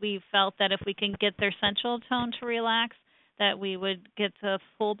 and we felt that if we can get their central tone to relax, that we would get the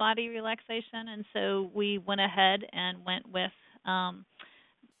full body relaxation. And so we went ahead and went with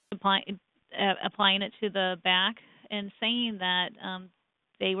applying it to the back, and saying that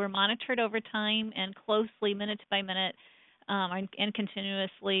they were monitored over time and closely, minute by minute, and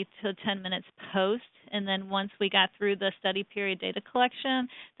continuously to 10 minutes post. And then once we got through the study period data collection,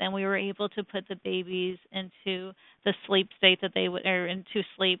 then we were able to put the babies into the sleep state that they would, or into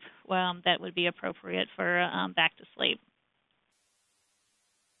sleep that would be appropriate for back to sleep.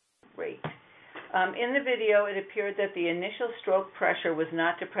 Great. In the video, it appeared that the initial stroke pressure was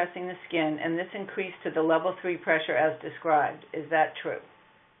not depressing the skin, and this increased to the level 3 pressure as described. Is that true?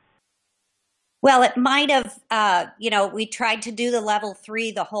 Well, it might have, we tried to do the level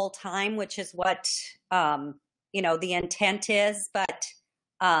 3 the whole time, which is what, the intent is, but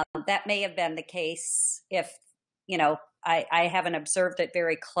that may have been the case if, I haven't observed it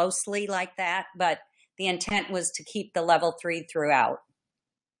very closely like that, but the intent was to keep the level 3 throughout.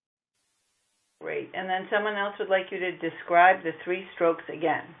 Great. And then someone else would like you to describe the 3 strokes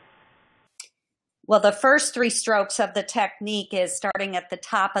again. Well, the first 3 strokes of the technique is starting at the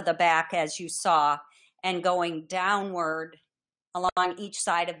top of the back, as you saw, and going downward along each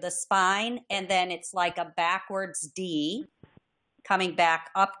side of the spine. And then it's like a backwards D, coming back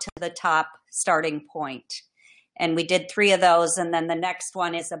up to the top starting point. And we did 3 of those. And then the next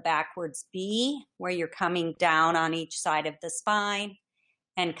one is a backwards B, where you're coming down on each side of the spine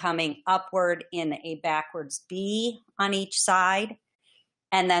and coming upward in a backwards B on each side.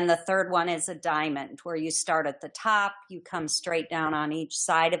 And then the third one is a diamond, where you start at the top, you come straight down on each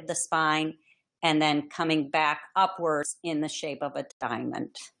side of the spine, and then coming back upwards in the shape of a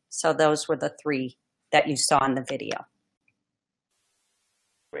diamond. So those were the 3 that you saw in the video.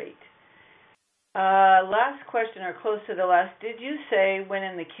 Great. Last question, or close to the last. Did you say when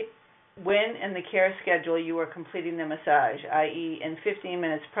in the care schedule you were completing the massage, i.e. in 15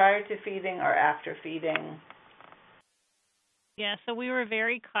 minutes prior to feeding or after feeding? Yeah, so we were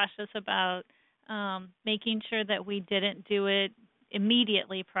very cautious about making sure that we didn't do it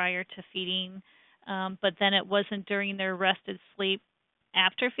immediately prior to feeding, but then it wasn't during their rested sleep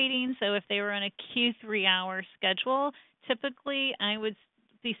after feeding. So if they were on a Q3-hour schedule, typically I would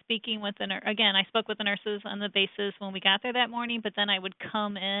be speaking with again, I spoke with the nurses on the basis when we got there that morning, but then I would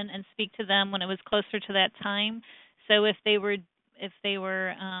come in and speak to them when it was closer to that time. So if they were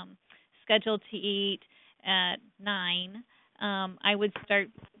scheduled to eat at 9, I would start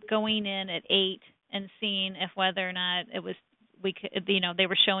going in at 8 and seeing if whether or not they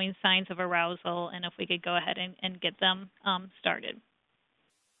were showing signs of arousal, and if we could go ahead and get them started.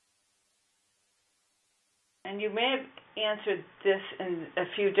 And you may have answered this in a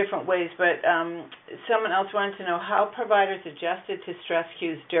few different ways, but someone else wanted to know how providers adjusted to stress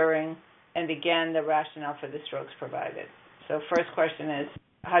cues during, and again, the rationale for the strokes provided. So first question is,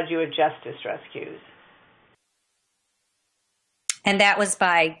 how did you adjust to stress cues? And that was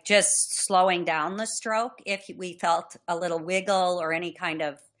by just slowing down the stroke. If we felt a little wiggle or any kind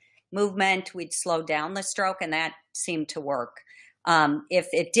of movement, we'd slow down the stroke, and that seemed to work. If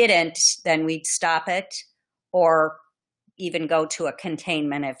it didn't, then we'd stop it or even go to a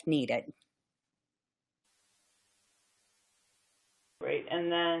containment if needed. Great.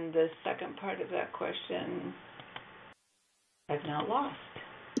 And then the second part of that question, I've now lost.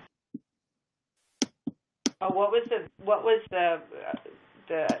 Oh,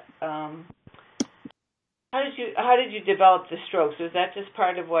 how did you develop the strokes? Was that just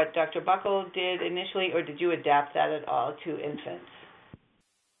part of what Dr. Buckle did initially, or did you adapt that at all to infants?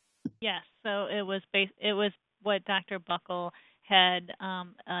 Yes, so it was what Dr. Buckle had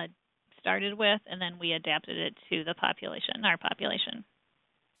started with, and then we adapted it to the population, our population.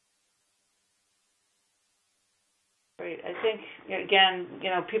 Great. I think, again,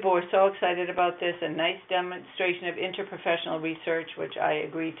 people were so excited about this, a nice demonstration of interprofessional research, which I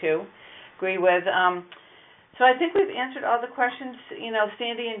agree with. So I think we've answered all the questions.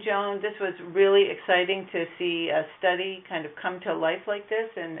 Sandy and Joan, this was really exciting to see a study kind of come to life like this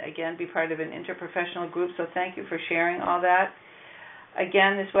and, again, be part of an interprofessional group. So thank you for sharing all that.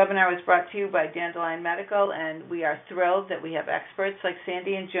 Again, this webinar was brought to you by DandleLION Medical, and we are thrilled that we have experts like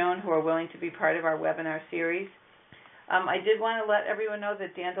Sandy and Joan who are willing to be part of our webinar series. I did want to let everyone know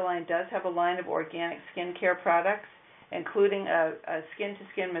that DandleLION does have a line of organic skincare products, including a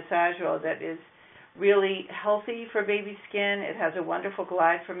skin-to-skin massage oil that is really healthy for baby skin. It has a wonderful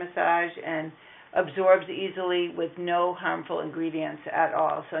glide for massage and absorbs easily with no harmful ingredients at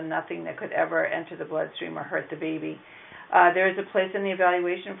all, so nothing that could ever enter the bloodstream or hurt the baby. There is a place in the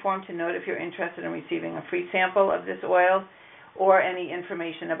evaluation form to note if you're interested in receiving a free sample of this oil or any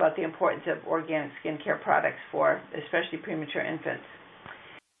information about the importance of organic skincare products for especially premature infants.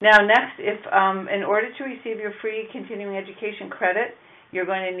 Now next, in order to receive your free continuing education credit, you're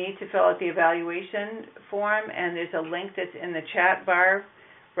going to need to fill out the evaluation form, and there's a link that's in the chat bar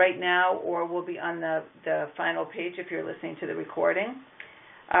right now or will be on the final page if you're listening to the recording.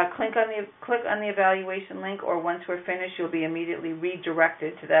 Click on the evaluation link, or once we're finished, you'll be immediately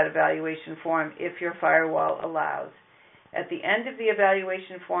redirected to that evaluation form if your firewall allows. At the end of the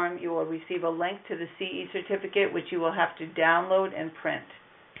evaluation form, you will receive a link to the CE certificate, which you will have to download and print.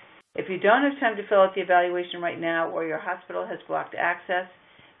 If you don't have time to fill out the evaluation right now or your hospital has blocked access,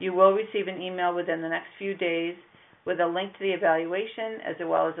 you will receive an email within the next few days with a link to the evaluation, as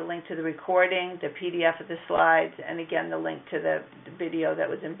well as a link to the recording, the PDF of the slides, and again, the link to the video that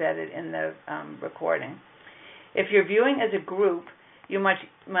was embedded in the recording. If you're viewing as a group, you must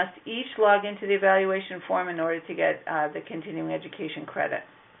each log into the evaluation form in order to get the continuing education credit.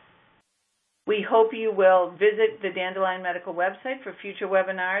 We hope you will visit the DandleLION Medical website for future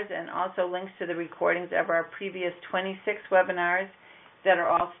webinars and also links to the recordings of our previous 26 webinars that are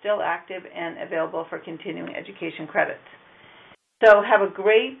all still active and available for continuing education credits. So have a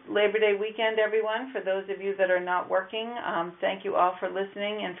great Labor Day weekend, everyone. For those of you that are not working, thank you all for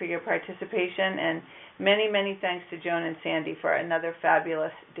listening and for your participation, and many, many thanks to Joan and Sandy for another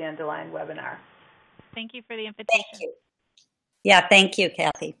fabulous DandleLION webinar. Thank you for the invitation. Thank you. Yeah, thank you,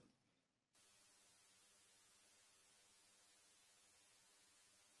 Kathy.